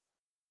feeling.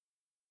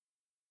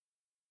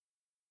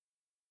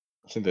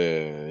 I think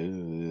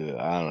they.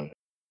 I don't know.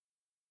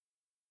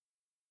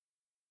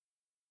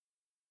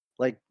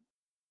 Like,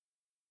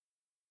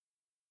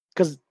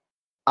 because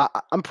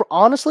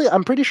honestly,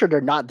 I'm pretty sure they're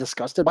not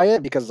disgusted by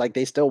it because like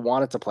they still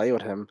wanted to play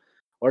with him,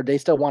 or they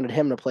still wanted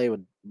him to play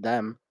with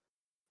them,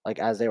 like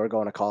as they were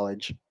going to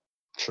college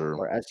True.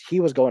 or as he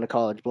was going to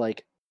college. But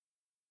like,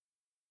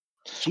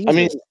 I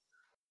mean, Jesus,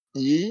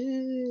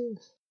 yeah.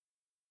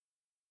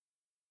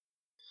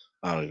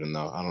 I don't even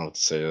know. I don't know what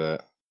to say to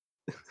that.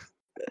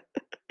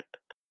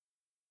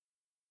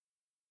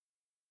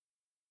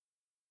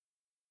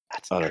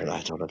 that's I don't. I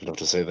crazy. don't even know what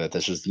to say to that.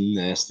 That's just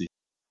nasty.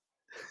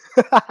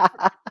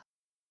 I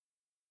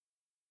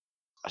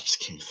just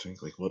can't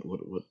think. Like, what?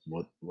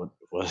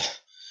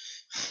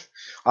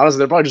 Honestly,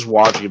 they're probably just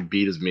watching him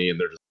beat his me, and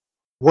they're just,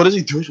 what is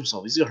he doing to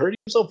himself? Is he hurting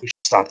himself? We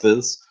should stop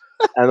this.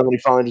 And then when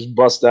he finally just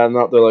busts down,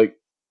 out, they're like,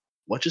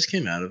 what just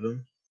came out of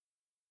him?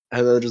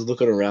 And they're just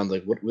looking around,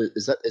 like, what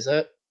is that? Is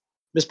that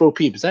Miss Bo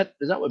Peep? Is that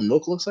what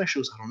milk looks like? She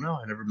goes, I don't know.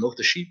 I never milked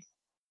a sheep.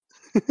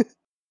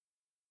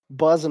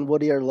 Buzz and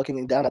Woody are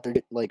looking down at their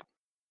like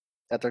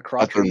at their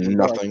After crotcheries and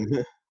nothing.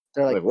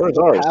 they're like, Like, where's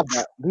ours?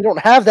 we don't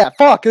have that.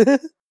 Fuck.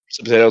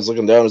 Some potatoes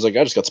looking down. He's like,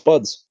 I just got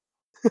spuds.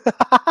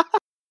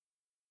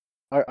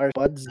 Are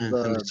Spuds And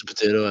the Mr.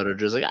 Potato Head are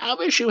just like, I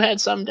wish you had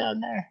some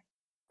down there.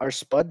 are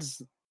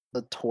Spuds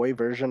the toy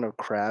version of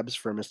crabs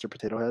for Mr.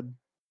 Potato Head?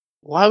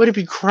 Why would it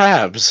be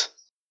crabs?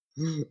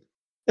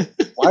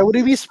 Why would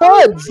he be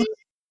Spuds?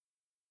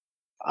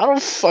 I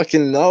don't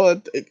fucking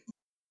know.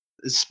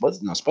 It's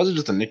Spuds. No, Spuds is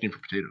just a nickname for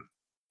potato.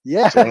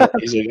 Yeah.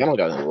 He's like, I don't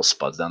got any little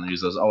spuds down there. He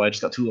says, oh, I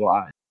just got two little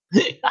eyes.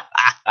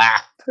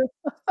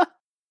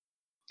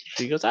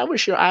 She goes, I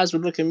wish your eyes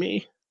would look at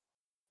me.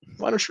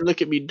 Why don't you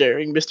look at me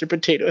daring, Mr.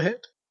 Potato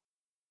Head?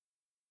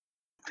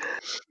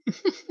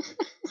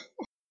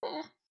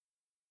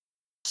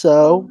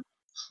 So,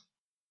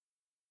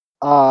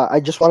 I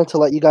just wanted to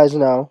let you guys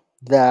know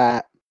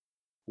that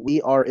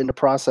we are in the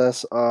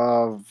process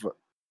of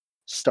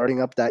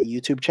starting up that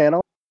YouTube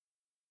channel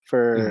Mhm.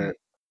 for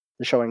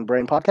the Showing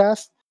Brain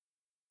podcast,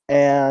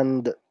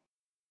 and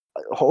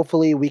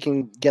hopefully we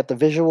can get the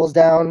visuals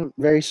down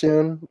very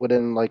soon,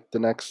 within like the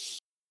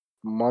next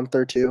month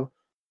or two.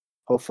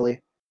 Hopefully,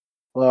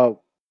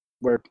 well,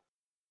 we're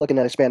looking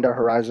to expand our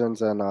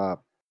horizons and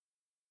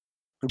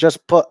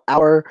just put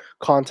our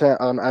content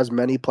on as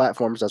many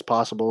platforms as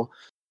possible.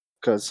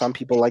 Because some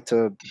people like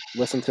to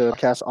listen to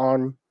podcasts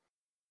on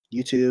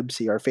YouTube,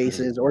 see our Mhm.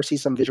 faces, or see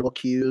some visual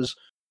cues.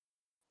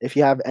 If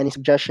you have any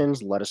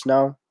suggestions, let us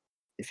know.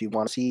 If you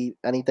want to see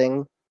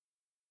anything,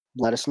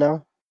 let us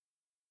know.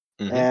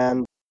 Mhm.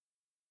 And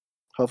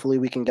hopefully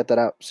we can get that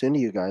out soon to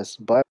you guys.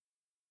 But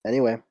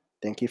anyway,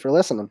 thank you for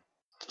listening.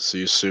 See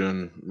you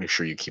soon. Make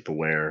sure you keep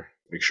aware.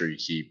 Make sure you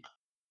keep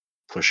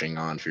pushing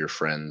on for your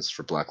friends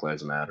for Black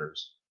Lives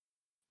Matters.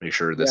 Make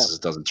sure Yeah.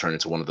 doesn't turn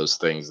into one of those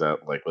things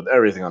that, like, with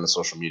everything on the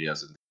social media, it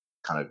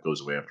kind of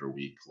goes away after a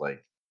week.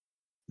 Like,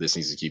 this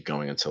needs to keep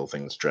going until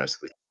things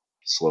drastically,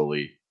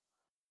 slowly,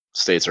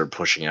 states are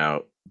pushing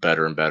out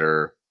better and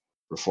better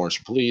reforms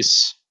for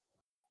police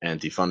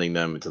and defunding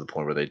them to the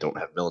point where they don't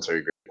have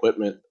military grade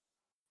equipment,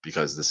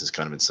 because this is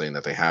kind of insane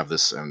that they have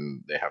this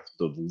and they have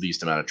the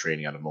least amount of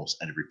training out of most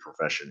every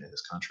profession in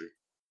this country.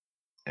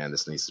 And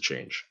this needs to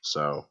change.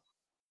 So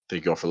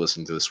thank you all for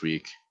listening to this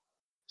week.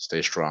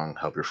 Stay strong,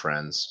 help your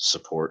friends,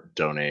 support,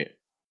 donate, and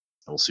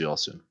we'll see you all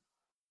soon.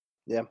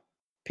 Yeah.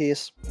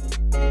 Peace.